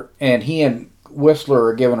there, and he and Whistler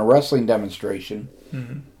are giving a wrestling demonstration,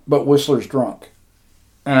 but Whistler's drunk.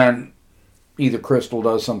 And either Crystal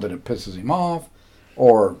does something that pisses him off,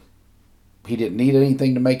 or he didn't need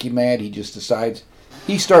anything to make him mad. He just decides.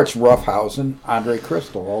 He starts roughhousing Andre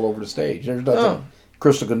Crystal all over the stage. There's nothing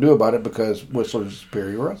Crystal can do about it because Whistler's a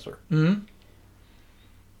superior wrestler.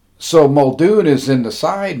 So Muldoon is in the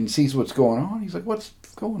side and sees what's going on. He's like, what's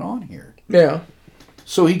going on here? Yeah.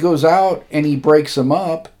 So he goes out and he breaks them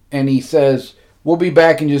up and he says, we'll be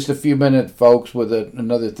back in just a few minutes, folks, with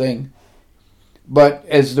another thing. But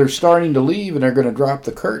as they're starting to leave and they're going to drop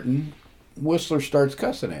the curtain, Whistler starts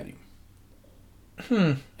cussing at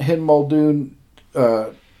him. And Muldoon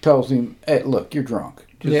tells him, hey, look, you're drunk.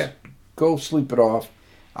 Just go sleep it off.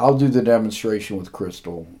 I'll do the demonstration with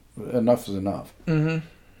Crystal. Enough is enough. Mm-hmm.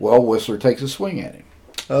 Well, Whistler takes a swing at him.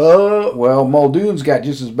 Oh. Well, Muldoon's got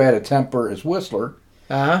just as bad a temper as Whistler.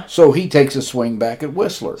 Uh-huh. So he takes a swing back at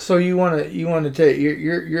Whistler. So you want to take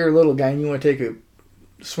you're a little guy and you want to take a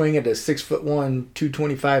swing at a 6'1",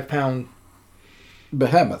 225-pound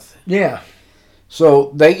behemoth. Yeah.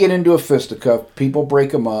 So they get into a fisticuff. People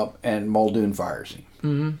break him up, and Muldoon fires him.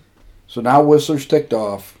 Mm-hmm. So now Whistler's ticked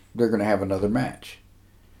off. They're going to have another match,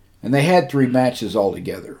 and they had 3 matches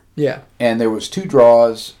altogether. Yeah. And there was 2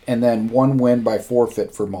 draws, and then 1 win by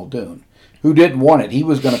forfeit for Muldoon, who didn't want it. He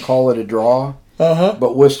was going to call it a draw. Uh-huh.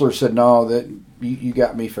 But Whistler said, no, that you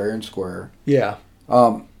got me fair and square. Yeah.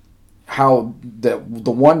 How the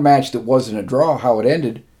one match that wasn't a draw, how it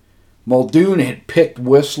ended, Muldoon had picked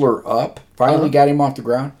Whistler up, finally got him off the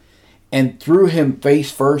ground, and threw him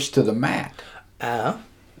face first to the mat.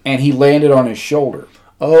 And he landed on his shoulder.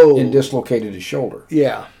 Oh. And dislocated his shoulder.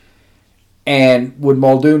 Yeah. And when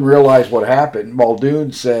Muldoon realized what happened,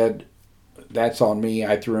 Muldoon said, that's on me.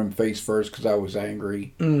 I threw him face first because I was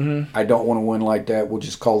angry. Mm-hmm. I don't want to win like that. We'll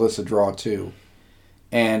just call this a draw too.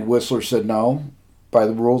 And Whistler said, no, by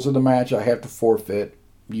the rules of the match, I have to forfeit.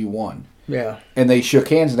 You won. Yeah. And they shook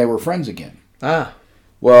hands and they were friends again.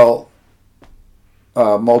 Well,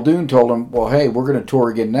 Muldoon told him, well, hey, we're going to tour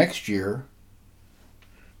again next year.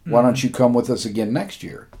 Why don't you come with us again next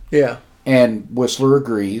year? Yeah. And Whistler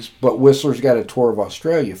agrees, but Whistler's got a tour of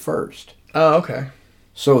Australia first. Oh, okay.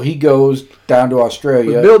 So he goes down to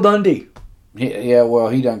Australia. With Bill Dundee. Yeah, well,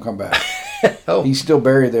 he doesn't come back. Oh. He's still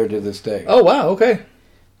buried there to this day. Oh, wow, okay.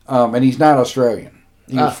 And he's not Australian.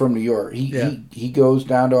 He was from New York. Yeah. He goes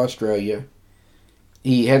down to Australia.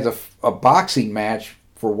 He has a boxing match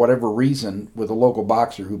for whatever reason with a local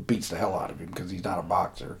boxer who beats the hell out of him because he's not a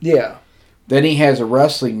boxer. Yeah. Then he has a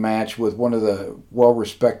wrestling match with one of the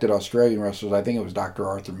well-respected Australian wrestlers. I think it was Dr.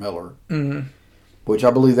 Arthur Miller, which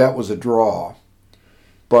I believe that was a draw.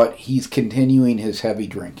 But he's continuing his heavy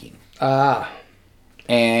drinking.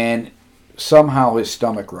 And somehow his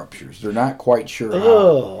stomach ruptures. They're not quite sure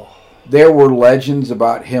how. There were legends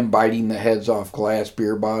about him biting the heads off glass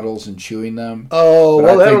beer bottles and chewing them. Oh,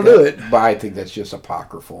 well, that'll do it. But I think that's just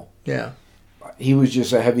apocryphal. Yeah. He was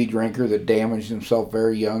just a heavy drinker that damaged himself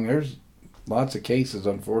very young. There's lots of cases,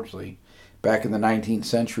 unfortunately, back in the 19th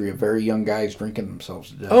century of very young guys drinking themselves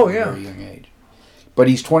to death at a very young age. But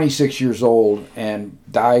he's 26 years old and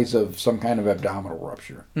dies of some kind of abdominal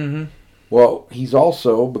rupture. Mm-hmm. Well, he's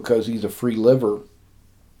also, because he's a free liver,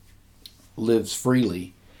 lives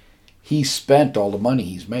freely, he spent all the money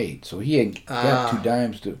he's made. So he ain't got 2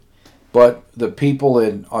 dimes to... But the people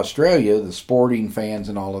in Australia, the sporting fans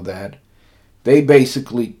and all of that, they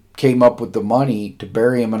basically came up with the money to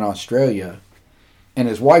bury him in Australia. And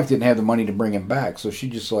his wife didn't have the money to bring him back. So she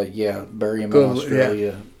just bury him in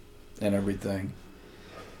Australia and everything.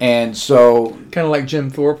 And so... Kind of like Jim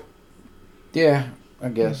Thorpe. Yeah, I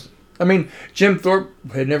guess. I mean, Jim Thorpe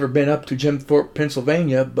had never been up to Jim Thorpe,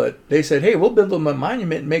 Pennsylvania, but they said, hey, we'll build him a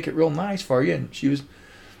monument and make it real nice for you. And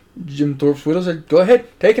Jim Thorpe's widow said, go ahead,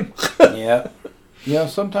 take him. Yeah. Yeah,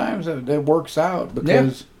 sometimes it works out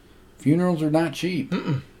because funerals are not cheap.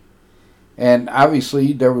 Mm-mm. And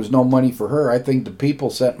obviously there was no money for her. I think the people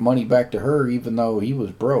sent money back to her even though he was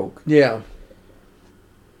broke. Yeah.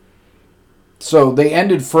 So they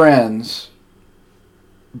ended friends,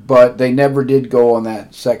 but they never did go on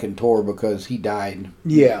that second tour because he died.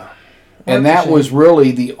 Yeah. And that was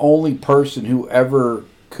really the only person who ever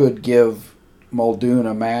could give Muldoon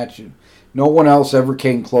a match. No one else ever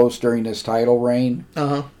came close during his title reign.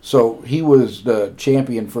 Uh-huh. So he was the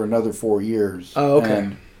champion for another 4 years. Oh,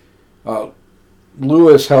 okay. And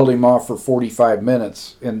Lewis held him off for 45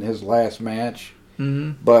 minutes in his last match,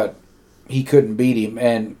 but he couldn't beat him.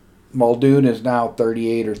 And Muldoon is now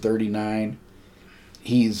 38 or 39.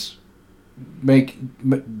 He's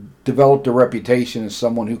developed a reputation as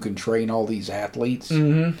someone who can train all these athletes.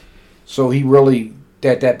 Mm-hmm. So he really,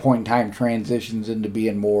 at that point in time, transitions into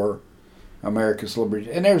being more America's celebrity.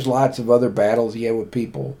 And there's lots of other battles he had with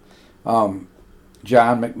people. John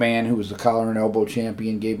McMahon, who was the collar and elbow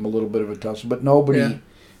champion, gave him a little bit of a tussle. But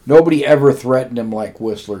nobody ever threatened him like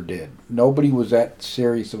Whistler did. Nobody was that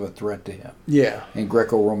serious of a threat to him. Yeah. In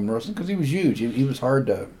Greco-Roman wrestling, because he was huge. He was hard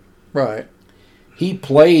to... Right. He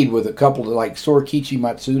played with a couple of, like Sorikichi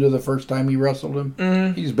Matsuda the first time he wrestled him.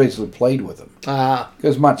 Mm-hmm. He just basically played with him.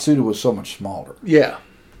 Because Matsuda was so much smaller. Yeah.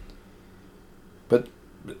 But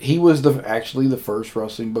he was actually the first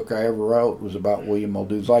wrestling book I ever wrote was about William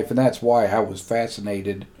Muldoon's life. And that's why I was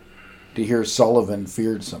fascinated to hear Sullivan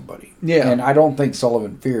feared somebody. Yeah. And I don't think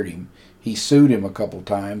Sullivan feared him. He sued him a couple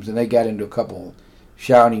times, and they got into a couple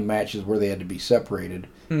shouting matches where they had to be separated.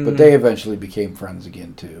 Mm-hmm. But they eventually became friends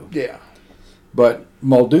again, too. Yeah. But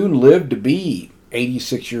Muldoon lived to be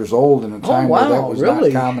 86 years old in a time where that was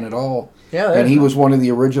not common at all. Yeah, and he was one of the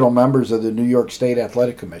original members of the New York State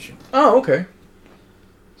Athletic Commission. Oh, okay.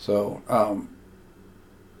 So,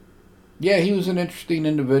 yeah, he was an interesting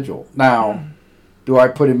individual. Now, do I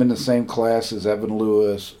put him in the same class as Evan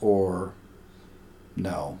Lewis or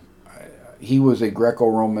no? He was a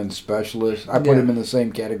Greco-Roman specialist. I put him in the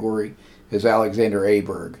same category as Alexander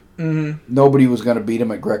Aberg. Mm-hmm. Nobody was going to beat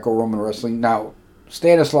him at Greco-Roman wrestling. Now,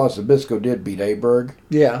 Stanislaus Zbyszko did beat Aberg.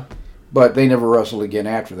 Yeah. But they never wrestled again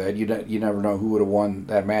after that. You never know who would have won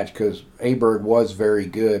that match because Aberg was very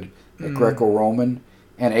good at Greco-Roman.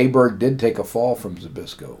 And Aberg did take a fall from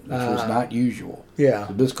Zbyszko, which was not usual. Yeah.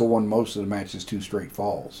 Zbyszko won most of the matches 2 straight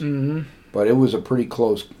falls. Mm-hmm. But it was a pretty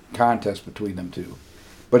close contest between them two.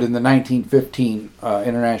 But in the 1915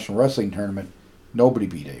 International Wrestling Tournament, nobody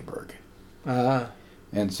beat Aberg.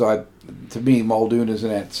 And so, to me, Muldoon is in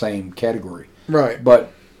that same category. Right.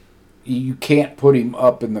 But you can't put him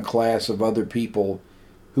up in the class of other people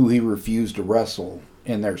who he refused to wrestle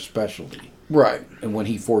in their specialty. Right. And when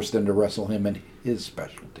he forced them to wrestle him in his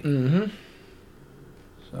specialty. Mm-hmm.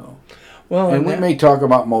 So, well, and we may talk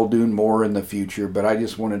about Muldoon more in the future, but I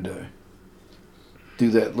just wanted to do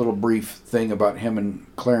that little brief thing about him and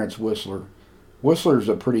Clarence Whistler. Whistler's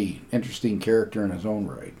a pretty interesting character in his own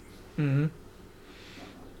right. Mm-hmm.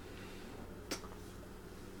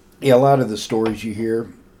 Yeah, a lot of the stories you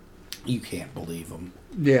hear, you can't believe them.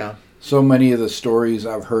 Yeah. So many of the stories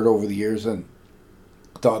I've heard over the years and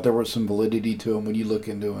thought there was some validity to them. When you look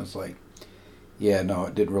into them, it's like, yeah, no,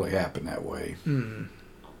 it didn't really happen that way. Mm.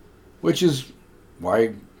 Which is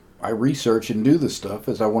why I research and do this stuff,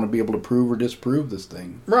 is I want to be able to prove or disprove this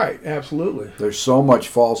thing. Right, absolutely. There's so much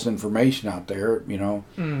false information out there, you know,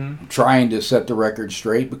 trying to set the record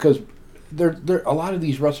straight, because a lot of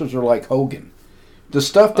these wrestlers are like Hogan. The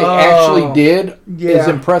stuff they actually did is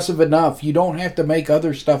impressive enough. You don't have to make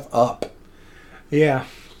other stuff up. Yeah.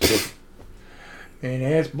 And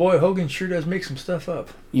as boy, Hogan sure does make some stuff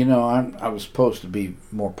up. You know, I was supposed to be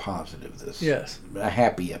more positive this. Yes. A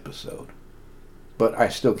happy episode. But I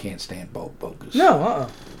still can't stand Bulk Bogus. No,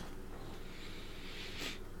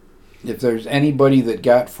 If there's anybody that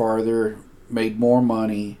got farther, made more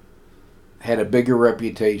money, had a bigger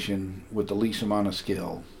reputation with the least amount of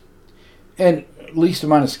skill, and least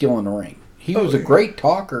amount of skill in the ring. He was a great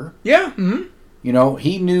talker. Yeah. Mm-hmm. You know,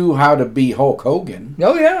 he knew how to be Hulk Hogan.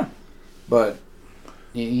 Oh, yeah. But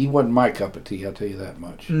he wasn't my cup of tea, I'll tell you that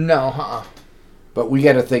much. No, But we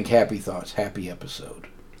got to think happy thoughts, happy episode.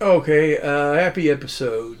 Okay, happy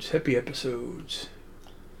episodes. Happy episodes.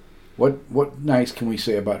 What nice can we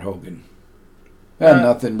say about Hogan?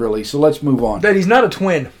 Nothing really, so let's move on. That he's not a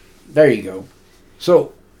twin. There you go.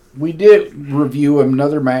 So, we did review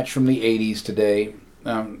another match from the 80s today.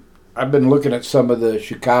 I've been looking at some of the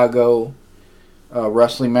Chicago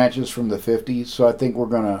wrestling matches from the 50s, so I think we're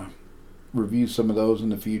going to review some of those in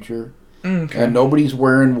the future. Okay. And nobody's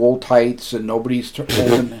wearing wool tights, and nobody's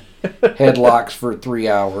holding headlocks for 3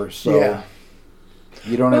 hours, so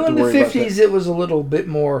you don't have to worry about that. In the 50s, it was a little bit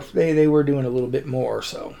more. They were doing a little bit more,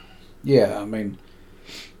 so. Yeah, I mean,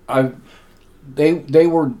 they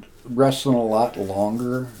were wrestling a lot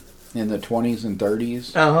longer in the 20s and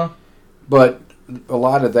 30s. Uh-huh. But a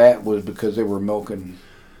lot of that was because they were milking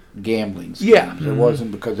gambling schemes. Yeah. It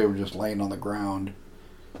wasn't because they were just laying on the ground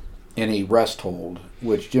in a rest hold,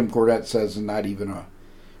 which Jim Cornette says is not even a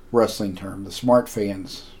wrestling term. The smart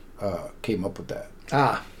fans came up with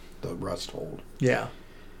that. The rest hold. Yeah.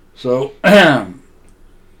 So,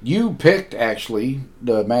 you picked, actually,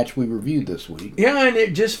 the match we reviewed this week. Yeah, and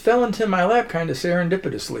it just fell into my lap kind of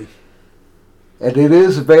serendipitously. And it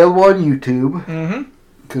is available on YouTube. Mm-hmm.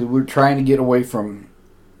 Because we're trying to get away from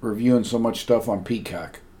reviewing so much stuff on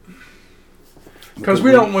Peacock. Because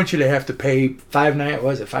we don't want you to have to pay $5.99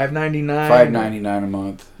 $5.99 a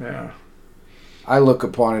month. Yeah. I look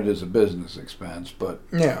upon it as a business expense, but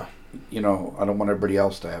yeah, you know, I don't want everybody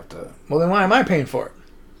else to have to. Well, then why am I paying for it?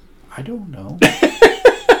 I don't know.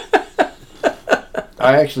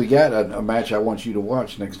 I actually got a match I want you to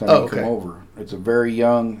watch next time you come over. It's a very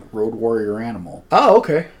young Road Warrior Animal. Oh,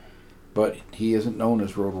 okay. But he isn't known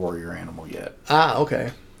as Road Warrior Animal yet.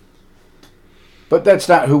 Okay. But that's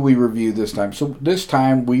not who we reviewed this time. So this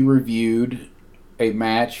time we reviewed a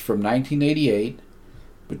match from 1988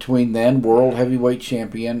 between then World Heavyweight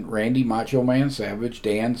Champion Randy Macho Man Savage,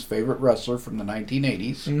 Dan's favorite wrestler from the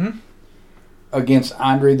 1980s, against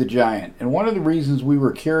Andre the Giant. And one of the reasons we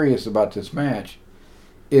were curious about this match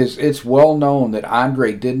is it's well known that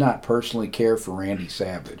Andre did not personally care for Randy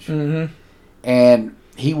Savage. And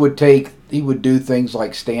he would do things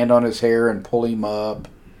like stand on his hair and pull him up,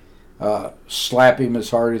 slap him as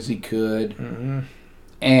hard as he could. Mm-hmm.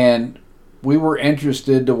 And we were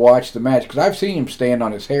interested to watch the match because I've seen him stand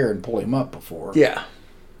on his hair and pull him up before. Yeah.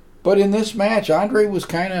 But in this match, Andre was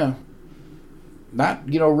kind of not,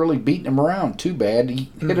 really beating him around too bad.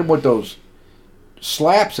 He hit him with those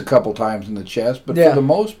slaps a couple times in the chest, but for the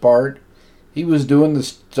most part, he was doing the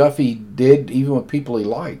stuff he did even with people he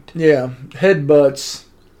liked. Yeah. Headbutts,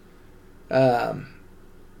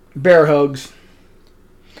 bear hugs,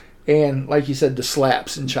 and like you said, the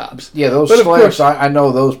slaps and chops. Yeah, those slaps, course, I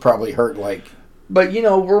know those probably hurt like. But we're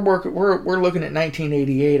looking at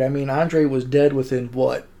 1988. I mean, Andre was dead within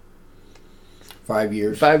what? 5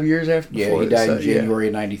 years. 5 years after. Yeah, he died in January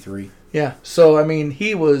of '93. Yeah, so I mean,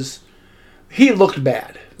 he looked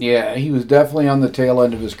bad. Yeah, he was definitely on the tail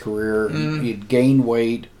end of his career. He'd gained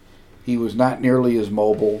weight. He was not nearly as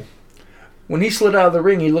mobile. When he slid out of the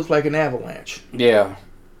ring, he looked like an avalanche. Yeah,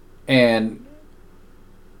 and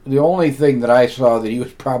the only thing that I saw that he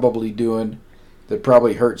was probably doing that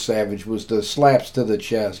probably hurt Savage was the slaps to the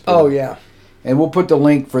chest. Oh, yeah. And we'll put the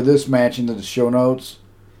link for this match into the show notes.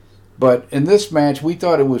 But in this match, we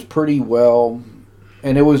thought it was pretty well,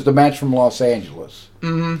 and it was the match from Los Angeles.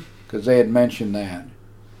 Mm-hmm. Because they had mentioned that.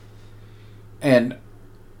 And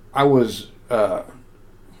I was, the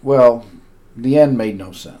end made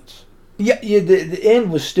no sense. Yeah, the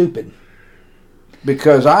end was stupid.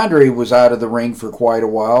 Because Andre was out of the ring for quite a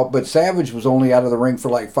while, but Savage was only out of the ring for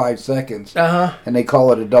like 5 seconds. Uh-huh. And they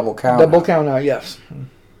call it a double count. Double count out, yes.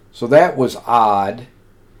 So that was odd.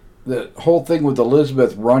 The whole thing with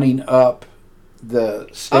Elizabeth running up the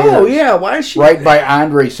stairs. Oh, yeah. Why is she... Right by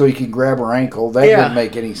Andre so he can grab her ankle. That didn't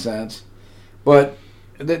make any sense. But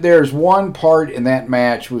there's one part in that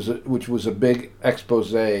match which was a big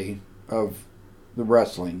expose of the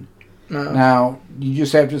wrestling. Uh-huh. Now, you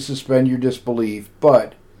just have to suspend your disbelief.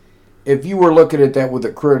 But if you were looking at that with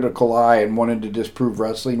a critical eye and wanted to disprove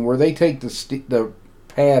wrestling, where they take the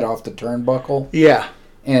pad off the turnbuckle... Yeah.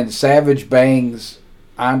 And Savage bangs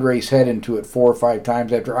Andre's head into it 4 or 5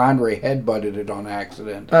 times after Andre headbutted it on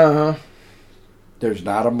accident. Uh-huh. There's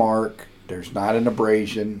not a mark. There's not an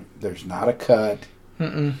abrasion. There's not a cut.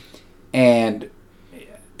 Mm-mm. And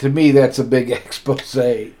to me, that's a big expose.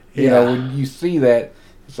 You know, when you see that,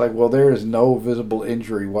 it's like, well, there is no visible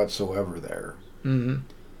injury whatsoever there. Mm-hmm.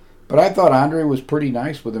 But I thought Andre was pretty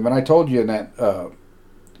nice with him. And I told you in that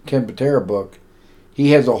Ken Patera book,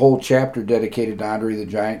 he has a whole chapter dedicated to Andre the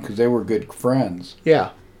Giant because they were good friends.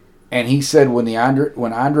 Yeah. And he said when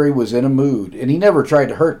Andre was in a mood, and he never tried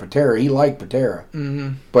to hurt Patera, he liked Patera.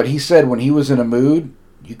 Mm-hmm. But he said when he was in a mood,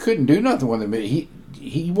 you couldn't do nothing with him.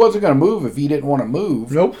 He wasn't going to move if he didn't want to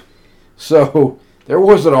move. Nope. So there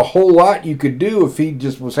wasn't a whole lot you could do if he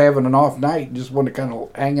just was having an off night and just wanted to kind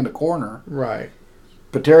of hang in the corner. Right.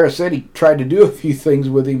 Patera said he tried to do a few things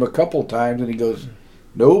with him a couple times, and he goes,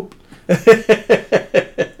 nope.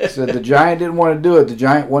 Said the Giant didn't want to do it. The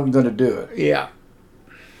Giant wasn't going to do it. Yeah.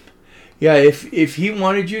 Yeah, if he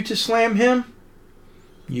wanted you to slam him,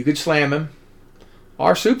 you could slam him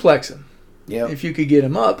or suplex him. Yeah. If you could get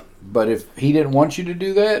him up. But if he didn't want you to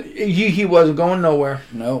do that, he wasn't going nowhere.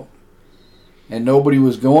 No. And nobody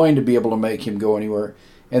was going to be able to make him go anywhere.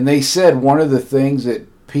 And they said one of the things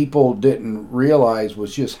that people didn't realize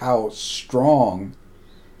was just how strong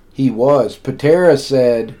he was. Patera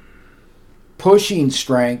said pushing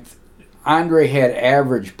strength, Andre had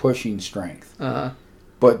average pushing strength. Uh-huh.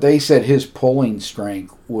 But they said his pulling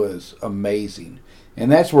strength was amazing.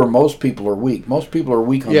 And that's where most people are weak. Most people are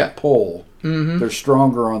weak on the pull. Mm-hmm. They're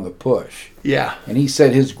stronger on the push. Yeah. And he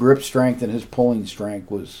said his grip strength and his pulling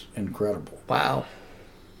strength was incredible. Wow.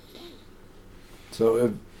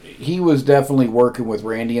 So he was definitely working with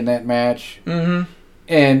Randy in that match. Mm-hmm.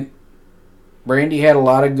 And Randy had a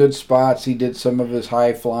lot of good spots. He did some of his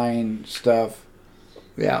high-flying stuff.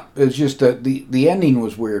 Yeah. It was just the ending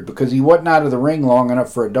was weird because he wasn't out of the ring long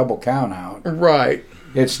enough for a double count out. Right.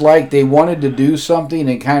 It's like they wanted to do something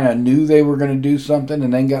and kind of knew they were going to do something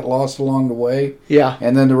and then got lost along the way. Yeah.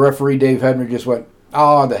 And then the referee, Dave Hebner, just went,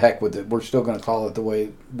 oh, the heck with it. We're still going to call it the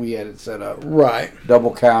way we had it set up. Right.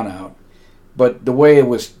 Double count out. But the way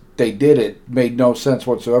they did it made no sense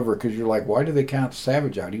whatsoever because you're like, why did they count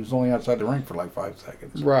Savage out? He was only outside the ring for like 5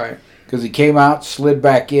 seconds. Right. Because he came out, slid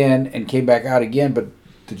back in, and came back out again, but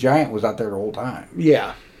the Giant was out there the whole time.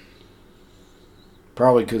 Yeah.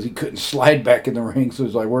 Probably because he couldn't slide back in the ring, so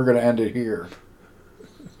he's like, we're going to end it here.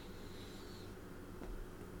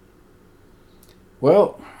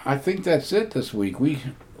 Well, I think that's it this week. We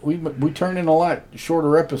turned in a lot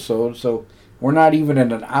shorter episode, so We're not even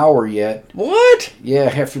in an hour yet. What? Yeah,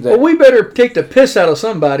 after that. Well, we better take the piss out of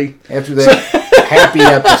somebody. After that happy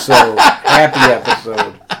episode. Happy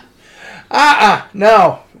episode.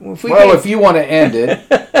 No. If you want to end it.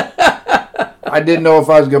 I didn't know if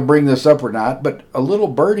I was going to bring this up or not, but a little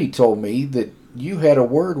birdie told me that you had a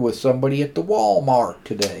word with somebody at the Walmart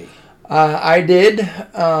today. I did,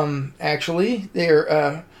 actually.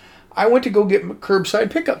 I went to go get my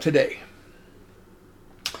curbside pickup today.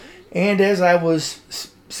 And as I was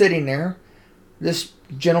sitting there, this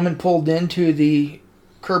gentleman pulled into the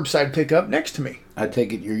curbside pickup next to me. I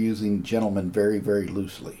take it you're using gentleman very, very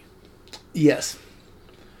loosely. Yes.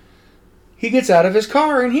 He gets out of his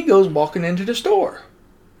car and he goes walking into the store.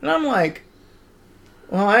 And I'm like,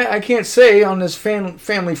 well, I can't say on this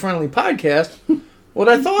family-friendly podcast what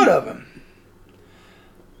I thought of him.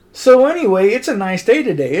 So anyway, it's a nice day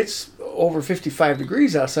today. It's over 55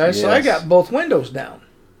 degrees outside, yes. So I got both windows down.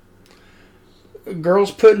 Girl's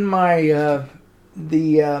putting my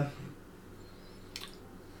the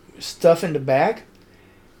stuff in the back,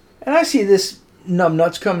 and I see this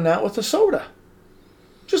numbnuts coming out with a soda.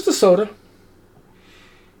 Just a soda.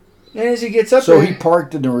 And as he gets up there... So he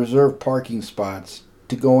parked in the reserved parking spots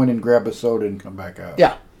to go in and grab a soda and come back out?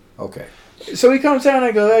 Yeah. Okay. So he comes down and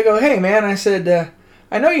I go, hey man, I said,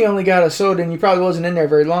 I know you only got a soda and you probably wasn't in there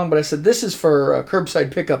very long, but I said, this is for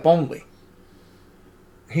curbside pickup only.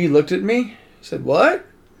 He looked at me, said, what?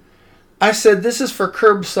 I said, this is for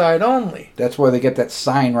curbside only. That's why they get that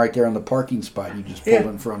sign right there on the parking spot you just pulled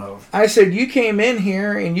in front of. I said, you came in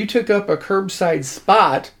here and you took up a curbside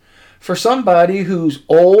spot for somebody who's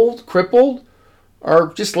old, crippled,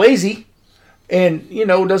 or just lazy and,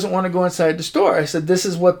 doesn't want to go inside the store. I said, this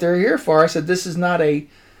is what they're here for. I said, this is not a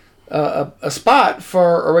spot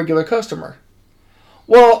for a regular customer.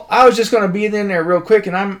 Well, I was just going to be in there real quick,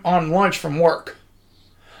 and I'm on lunch from work.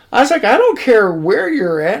 I was like, I don't care where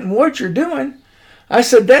you're at and what you're doing. I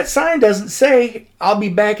said, that sign doesn't say, I'll be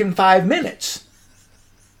back in 5 minutes.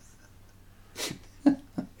 And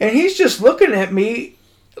he's just looking at me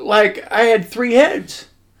like I had 3 heads.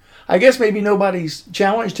 I guess maybe nobody's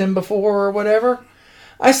challenged him before or whatever.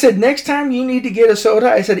 I said, next time you need to get a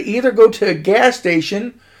soda, I said, either go to a gas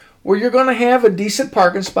station where you're going to have a decent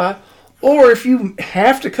parking spot, or if you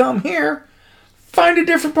have to come here, find a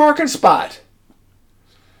different parking spot.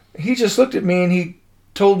 He just looked at me and he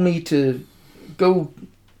told me to go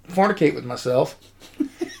fornicate with myself.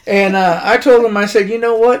 And I told him, I said, you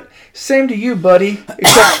know what? Same to you, buddy,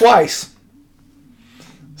 except twice.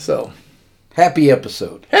 So. Happy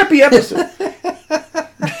episode. Happy episode.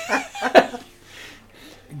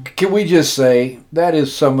 Can we just say that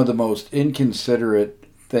is some of the most inconsiderate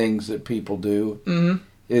things that people do? Mm-hmm.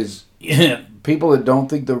 Is people that don't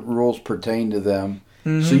think the rules pertain to them.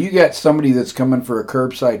 Mm-hmm. So you got somebody that's coming for a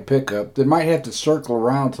curbside pickup that might have to circle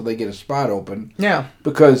around till they get a spot open. Yeah.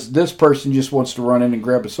 Because this person just wants to run in and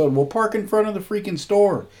grab a soda. Well, park in front of the freaking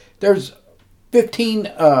store. There's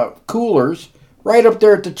 15 coolers right up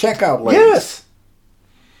there at the checkout lane. Yes.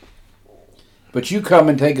 But you come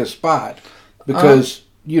and take a spot because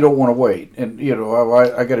you don't want to wait. And,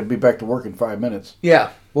 I got to be back to work in 5 minutes.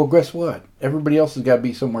 Yeah. Well, guess what? Everybody else has got to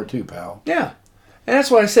be somewhere too, pal. Yeah. And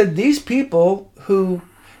that's why I said these people who...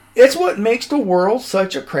 It's what makes the world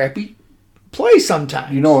such a crappy place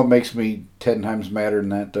sometimes. You know what makes me 10 times madder than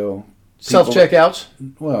that, though? Self-checkouts?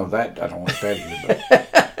 Well, that I don't want that either.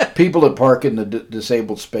 But people that park in the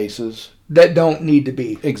disabled spaces... That don't need to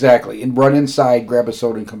be. Exactly. And run inside, grab a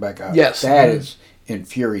soda, and come back out. Yes. That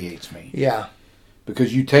infuriates me. Yeah.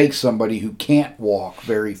 Because you take somebody who can't walk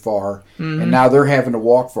very far, mm-hmm. and now they're having to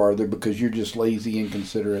walk farther because you're just lazy,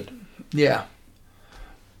 inconsiderate. Yeah.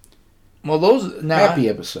 Well, those... Now, happy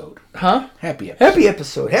episode. Huh? Happy episode. Happy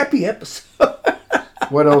episode. Happy episode.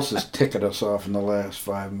 What else is ticking us off in the last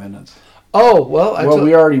 5 minutes? Oh, well...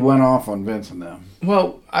 we already went off on Vince and them.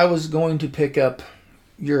 Well, I was going to pick up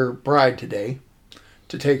your bride today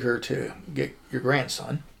to take her to get your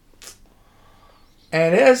grandson.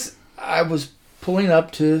 And as I was pulling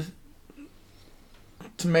up to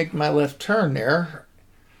make my left turn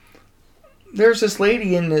there's this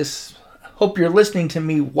lady in this, hope you're listening to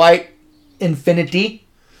me, white Infinity.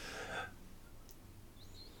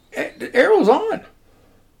 The arrow's on.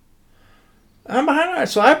 I'm behind her.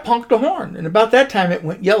 So I punked the horn. And about that time it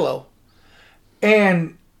went yellow.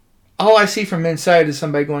 And all I see from inside is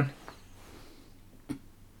somebody going,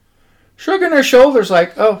 shrugging their shoulders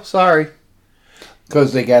like, oh, sorry.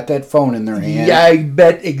 Because they got that phone in their hand. Yeah, I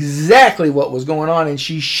bet exactly what was going on, and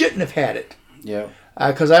she shouldn't have had it. Yeah.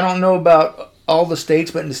 Because I don't know about all the states,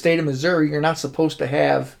 but in the state of Missouri, you're not supposed to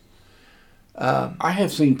have... I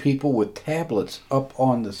have seen people with tablets up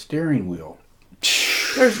on the steering wheel.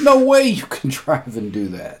 There's no way you can drive and do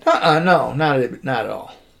that. No, not at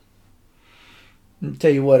all. I'll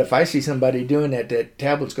tell you what, if I see somebody doing that, that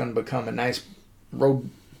tablet's going to become a nice road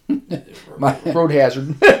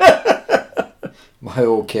hazard. My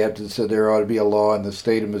old captain said there ought to be a law in the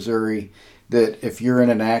state of Missouri that if you're in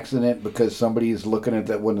an accident because somebody is looking at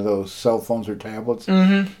that one of those cell phones or tablets,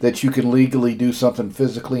 that you can legally do something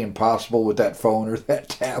physically impossible with that phone or that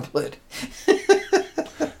tablet.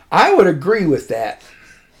 I would agree with that.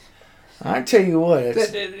 I tell you what,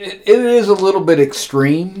 it is a little bit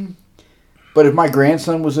extreme. But if my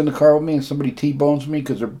grandson was in the car with me and somebody T-bones me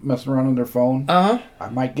because they're messing around on their phone, I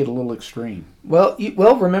might get a little extreme. Well,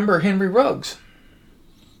 remember Henry Ruggs,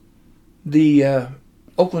 the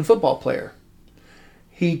Oakland football player.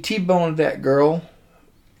 He T-boned that girl,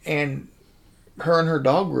 and her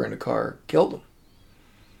dog were in the car, killed him.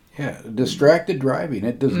 Yeah, distracted driving.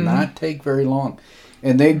 It does not take very long.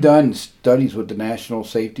 And they've done studies with the National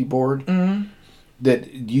Safety Board that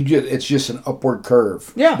it's just an upward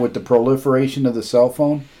curve with the proliferation of the cell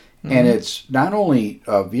phone. And it's not only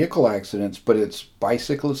vehicle accidents, but it's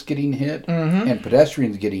bicyclists getting hit and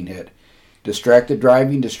pedestrians getting hit. Distracted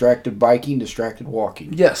driving, distracted biking, distracted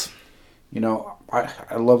walking. Yes.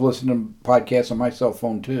 I love listening to podcasts on my cell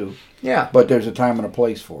phone too. Yeah. But there's a time and a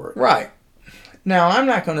place for it. Right. Now, I'm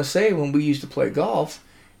not going to say when we used to play golf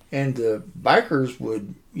and the bikers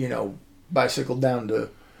would, bicycle down to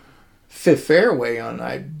Fifth Fairway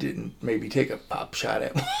I didn't maybe take a pop shot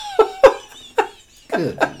at them.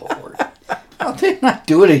 Good Lord. Well, they're not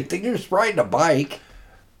doing anything. They're just riding a bike.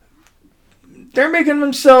 They're making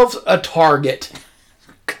themselves a target.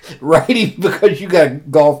 Riding because you got a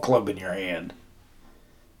golf club in your hand.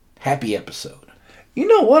 Happy episode. You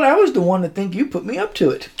know what? I was the one to think you put me up to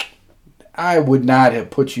it. I would not have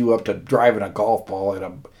put you up to driving a golf ball at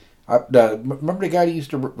a... remember the guy that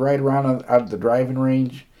used to ride around out of the driving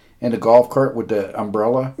range in the golf cart with the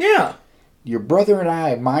umbrella? Yeah. Your brother and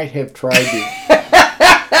I might have tried to...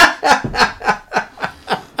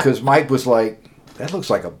 Because Mike was like, that looks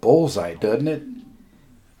like a bullseye, doesn't it?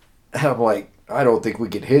 And I'm like, I don't think we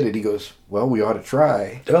could hit it. He goes, well, we ought to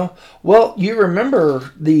try. Well, you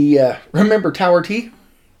remember remember Tower T?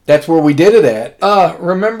 That's where we did it at.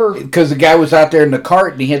 Remember? Because the guy was out there in the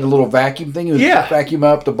cart and he had the little vacuum thing. He was vacuuming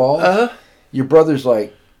up the ball. Your brother's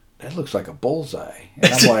like, that looks like a bullseye.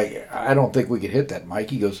 And I'm like, I don't think we could hit that, Mike.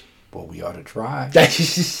 He goes, well, we ought to try.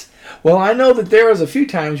 Well, I know that there was a few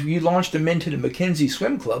times you launched him into the McKenzie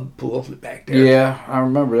Swim Club pool back there. Yeah, I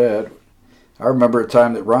remember that. I remember a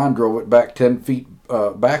time that Ron drove it back 10 feet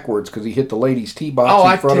backwards because he hit the ladies' tee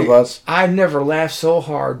box in front of us. I've never laughed so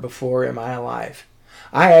hard before in my life.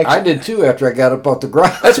 I did too after I got up off the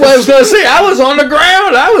ground. That's what I was going to say. I was on the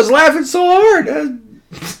ground. I was laughing so hard.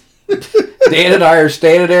 Dan and I are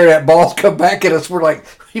standing there. That ball's come back at us. We're like,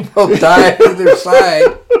 we both died on their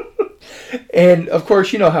side. And, of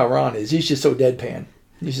course, you know how Ron is. He's just so deadpan.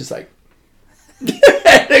 He's just like,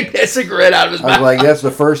 a cigarette out of his mouth. I was like, that's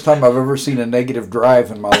the first time I've ever seen a negative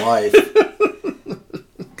drive in my life.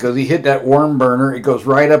 Because he hit that worm burner. It goes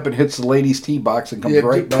right up and hits the ladies' tee box and comes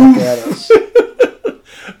right back at us.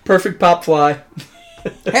 Perfect pop fly.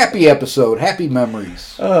 Happy episode. Happy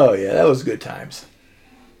memories. Oh, yeah. That was good times.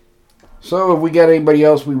 So, have we got anybody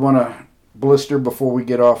else we want to blister before we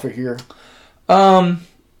get off of here?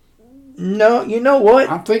 No, you know what?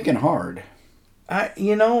 I'm thinking hard.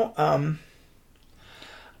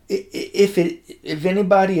 If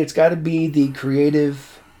anybody, it's got to be the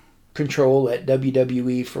creative control at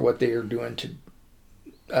WWE for what they are doing to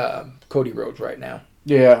Cody Rhodes right now.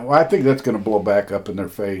 Yeah, well, I think that's going to blow back up in their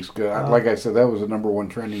face. Like I said, that was the number one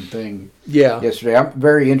trending thing yesterday. I'm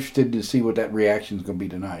very interested to see what that reaction is going to be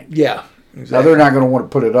tonight. Yeah, exactly. Now, they're not going to want to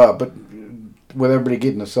put it up, but with everybody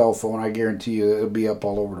getting a cell phone, I guarantee you it'll be up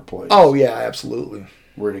all over the place. Oh, yeah, absolutely.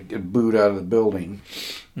 Where to get booed out of the building.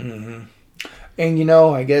 Mm-hmm. And,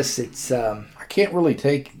 I guess it's... I can't really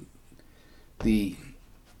take the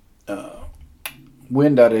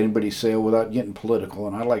wind out of anybody's sail without getting political,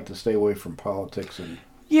 and I like to stay away from politics. And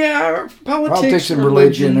politics and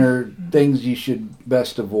religion are things you should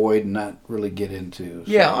best avoid and not really get into.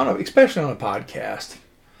 So. Yeah, especially on a podcast.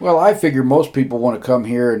 Well, I figure most people want to come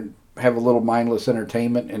here and have a little mindless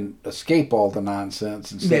entertainment and escape all the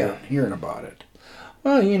nonsense instead of hearing about it.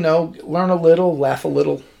 Well, learn a little, laugh a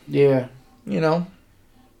little. Yeah.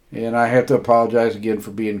 And I have to apologize again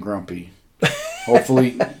for being grumpy.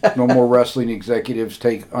 Hopefully no more wrestling executives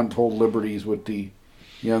take untold liberties with the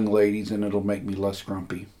young ladies, and it'll make me less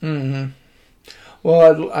grumpy. Mm-hmm.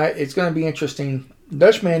 Well, it's going to be interesting.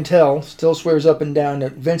 Dutch Mantel still swears up and down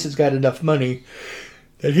that Vince has got enough money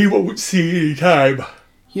that he won't see any time.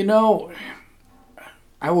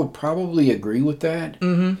 I would probably agree with that.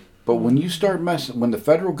 Mm-hmm. But when you start when the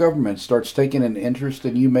federal government starts taking an interest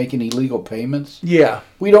in you making illegal payments, yeah,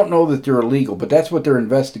 we don't know that they're illegal, but that's what they're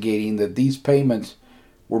investigating, that these payments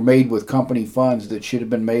were made with company funds that should have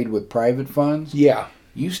been made with private funds. Yeah.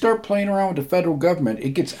 You start playing around with the federal government,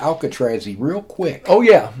 it gets Alcatraz-y real quick. Oh,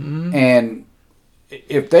 yeah. Mm-hmm. And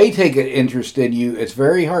if they take an interest in you, it's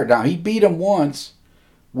very hard. Now, he beat him once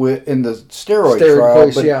in the steroid trial,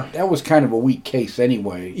 case, but yeah. that was kind of a weak case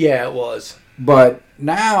anyway. Yeah, it was. But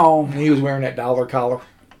now... And he was wearing that dollar collar.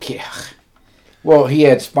 Yeah. Well, he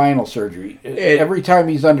had spinal surgery. Every time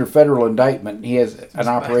he's under federal indictment, he has an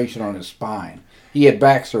operation on his spine. He had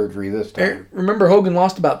back surgery this time. Remember Hogan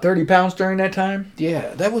lost about 30 pounds during that time?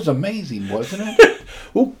 Yeah, that was amazing, wasn't it?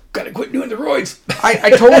 Oh, gotta quit doing the roids. I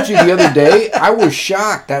told you the other day, I was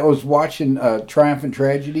shocked. I was watching Triumph and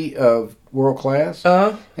Tragedy of World Class,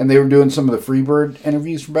 and they were doing some of the Freebird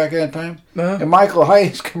interviews from back at that time. And Michael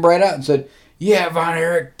Hayes come right out and said, yeah, Von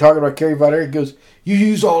Erich, talking about Kerry Von Erich, goes, you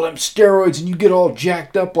use all them steroids and you get all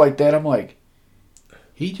jacked up like that. I'm like,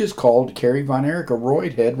 he just called Kerry Von Erich a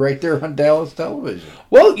roid head right there on Dallas television.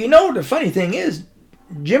 Well, the funny thing is,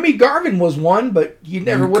 Jimmy Garvin was one, but you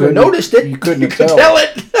never would have noticed it. You couldn't tell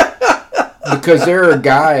it. Because there are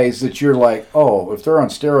guys that you're like, oh, if they're on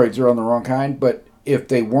steroids, they're on the wrong kind. But if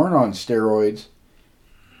they weren't on steroids,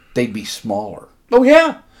 they'd be smaller. Oh,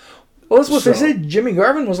 yeah. Well, that's what they said. Jimmy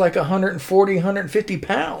Garvin was like 140, 150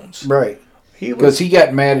 pounds. Right. Because he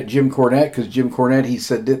got mad at Jim Cornette because Jim Cornette, he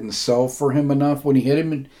said, didn't sell for him enough when he hit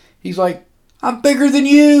him. And he's like, I'm bigger than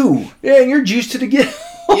you. Yeah, and you're juiced to the gills.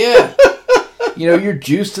 Yeah. You're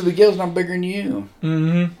juiced to the gills and I'm bigger than you.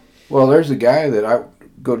 Mm-hmm. Well, there's a guy that I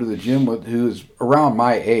go to the gym with who's around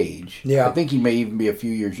my age. Yeah. I think he may even be a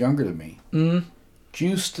few years younger than me. Mm-hmm.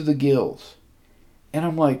 Juiced to the gills. And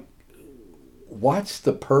I'm like, what's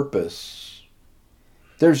the purpose?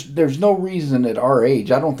 There's no reason at our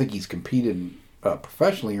age. I don't think he's competed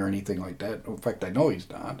professionally or anything like that. In fact, I know he's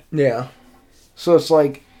not. Yeah. So it's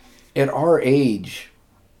like, at our age,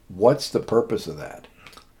 what's the purpose of that?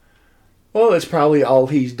 Well, it's probably all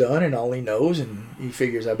he's done and all he knows, and he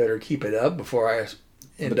figures I better keep it up before I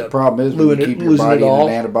end up. The problem is, when you keep your body in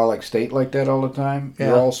an anabolic state like that all the time,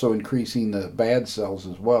 you're also increasing the bad cells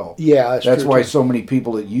as well. Yeah, that's why so many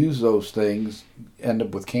people that use those things end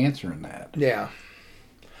up with cancer in that. Yeah.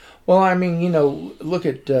 Well, I mean, look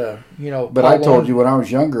at, But Paul I told you when I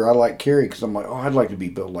was younger, I liked Kerry because I'm like, oh, I'd like to be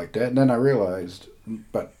built like that. And then I realized,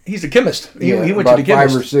 but he's a chemist. He went about to the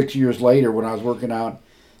chemist. 5 or 6 years later when I was working out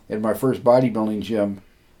in my first bodybuilding gym,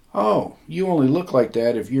 oh, you only look like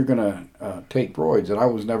that if you're going to take roids. And I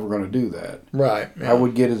was never going to do that. Right. Yeah. I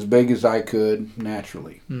would get as big as I could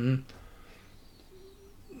naturally. Mm-hmm.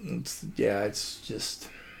 It's just...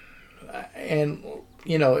 And...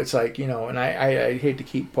 it's like, and I hate to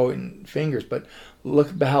keep pointing fingers, but look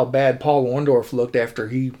at how bad Paul Orndorff looked after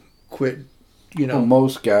he quit, Well,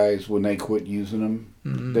 most guys, when they quit using them,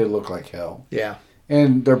 mm-hmm. they look like hell. Yeah.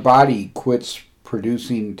 And their body quits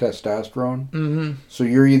producing testosterone. Mm-hmm. So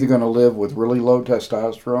you're either going to live with really low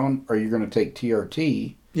testosterone or you're going to take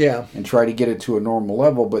TRT and try to get it to a normal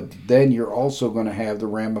level. But then you're also going to have the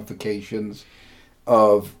ramifications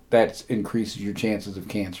of that increases your chances of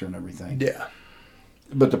cancer and everything. Yeah.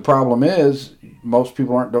 But the problem is, most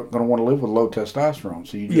people aren't going to want to live with low testosterone.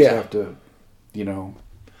 So you just have to,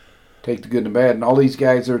 take the good and the bad. And all these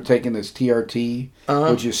guys that are taking this TRT,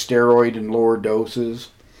 which is steroid in lower doses,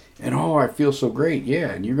 and I feel so great. Yeah,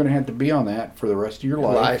 and you're going to have to be on that for the rest of your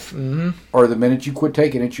life. Mm-hmm. Or the minute you quit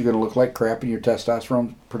taking it, you're going to look like crap and your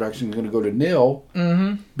testosterone production is going to go to nil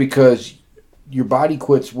because your body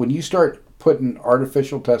quits. When you start putting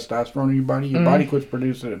artificial testosterone in your body quits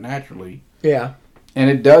producing it naturally. Yeah. And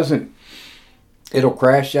it doesn't. It'll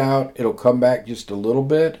crash out. It'll come back just a little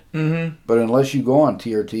bit. Mm-hmm. But unless you go on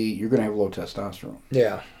TRT, you're going to have low testosterone.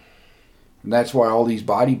 Yeah. And that's why all these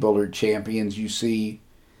bodybuilder champions you see,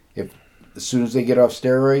 as soon as they get off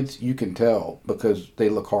steroids, you can tell because they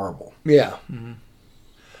look horrible. Yeah. Mm-hmm.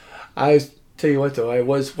 I tell you what, though, I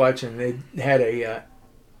was watching. They had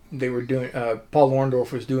they were doing. Paul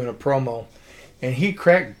Orndorff was doing a promo, and he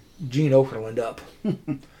cracked Gene Okerlund up.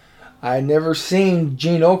 I never seen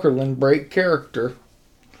Gene Okerlund break character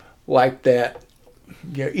like that.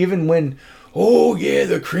 Yeah, even when,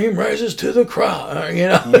 the cream rises to the crop,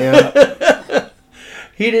 Yeah.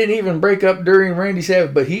 He didn't even break up during Randy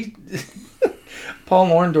Savage, but Paul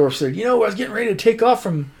Orndorff said, I was getting ready to take off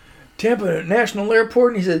from Tampa National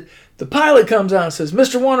Airport, and he said, the pilot comes out and says,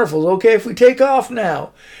 Mr. Wonderful's okay if we take off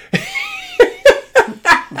now.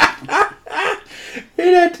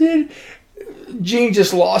 And Gene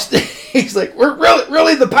just lost it. He's like, "We're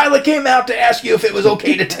really the pilot came out to ask you if it was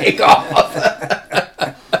okay to take off."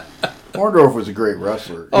 Orndorff was a great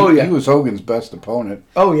wrestler. Yeah. He was Hogan's best opponent.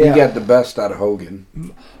 Oh, yeah. He got the best out of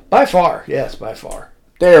Hogan. By far, yes, by far.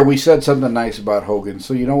 There, we said something nice about Hogan.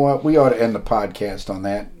 So you know what? We ought to end the podcast on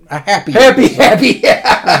that. A happy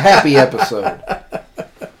episode.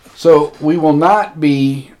 So we will not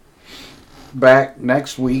be back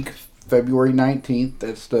next week, February 19th.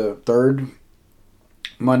 That's the third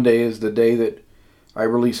Monday is the day that I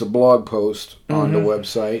release a blog post on the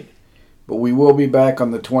website. But we will be back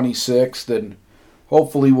on the 26th, and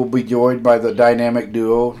hopefully we'll be joined by the dynamic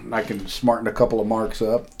duo. I can smarten a couple of marks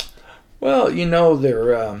up. Well,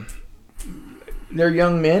 they're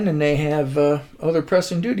young men, and they have other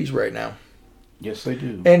pressing duties right now. Yes, they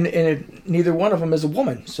do. And neither one of them is a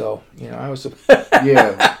woman, so I was.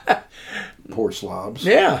 Yeah. Poor slobs.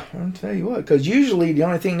 Yeah, I'll tell you what. Because usually the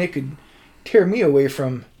only thing they could tear me away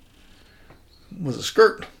from was a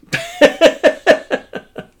skirt.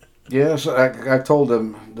 Yes, I told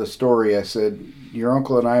them the story. I said, your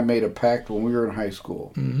uncle and I made a pact when we were in high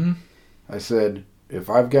school. Mm-hmm. I said, if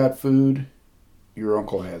I've got food, your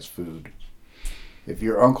uncle has food. If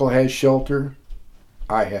your uncle has shelter,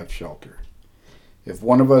 I have shelter. If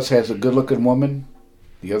one of us has a good-looking woman,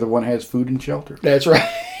 the other one has food and shelter. That's right.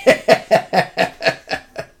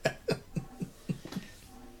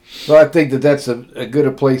 So I think that's a good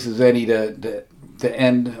a place as any to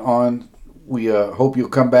end on. We hope you'll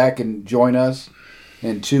come back and join us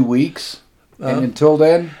in 2 weeks. And until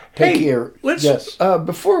then, take care. Yes.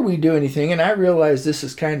 Before we do anything, and I realize this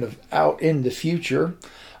is kind of out in the future,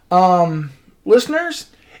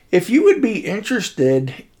 listeners, if you would be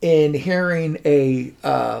interested in hearing a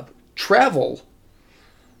travel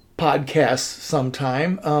podcast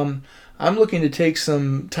sometime, I'm looking to take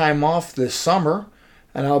some time off this summer,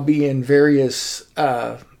 and I'll be in various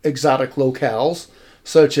exotic locales,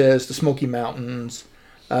 such as the Smoky Mountains,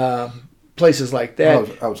 places like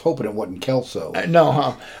that. I was hoping it wasn't Kelso.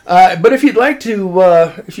 No, but if you'd like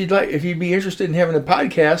to, if you'd be interested in having a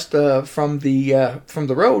podcast from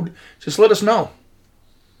the road, just let us know.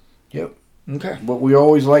 Yep. Okay. But we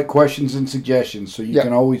always like questions and suggestions, so you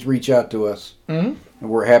can always reach out to us, and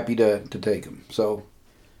we're happy to take them. So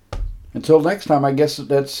until next time, I guess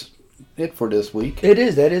that's it for this week. It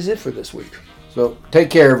is. That is it for this week. So take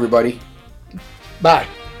care, everybody. Bye.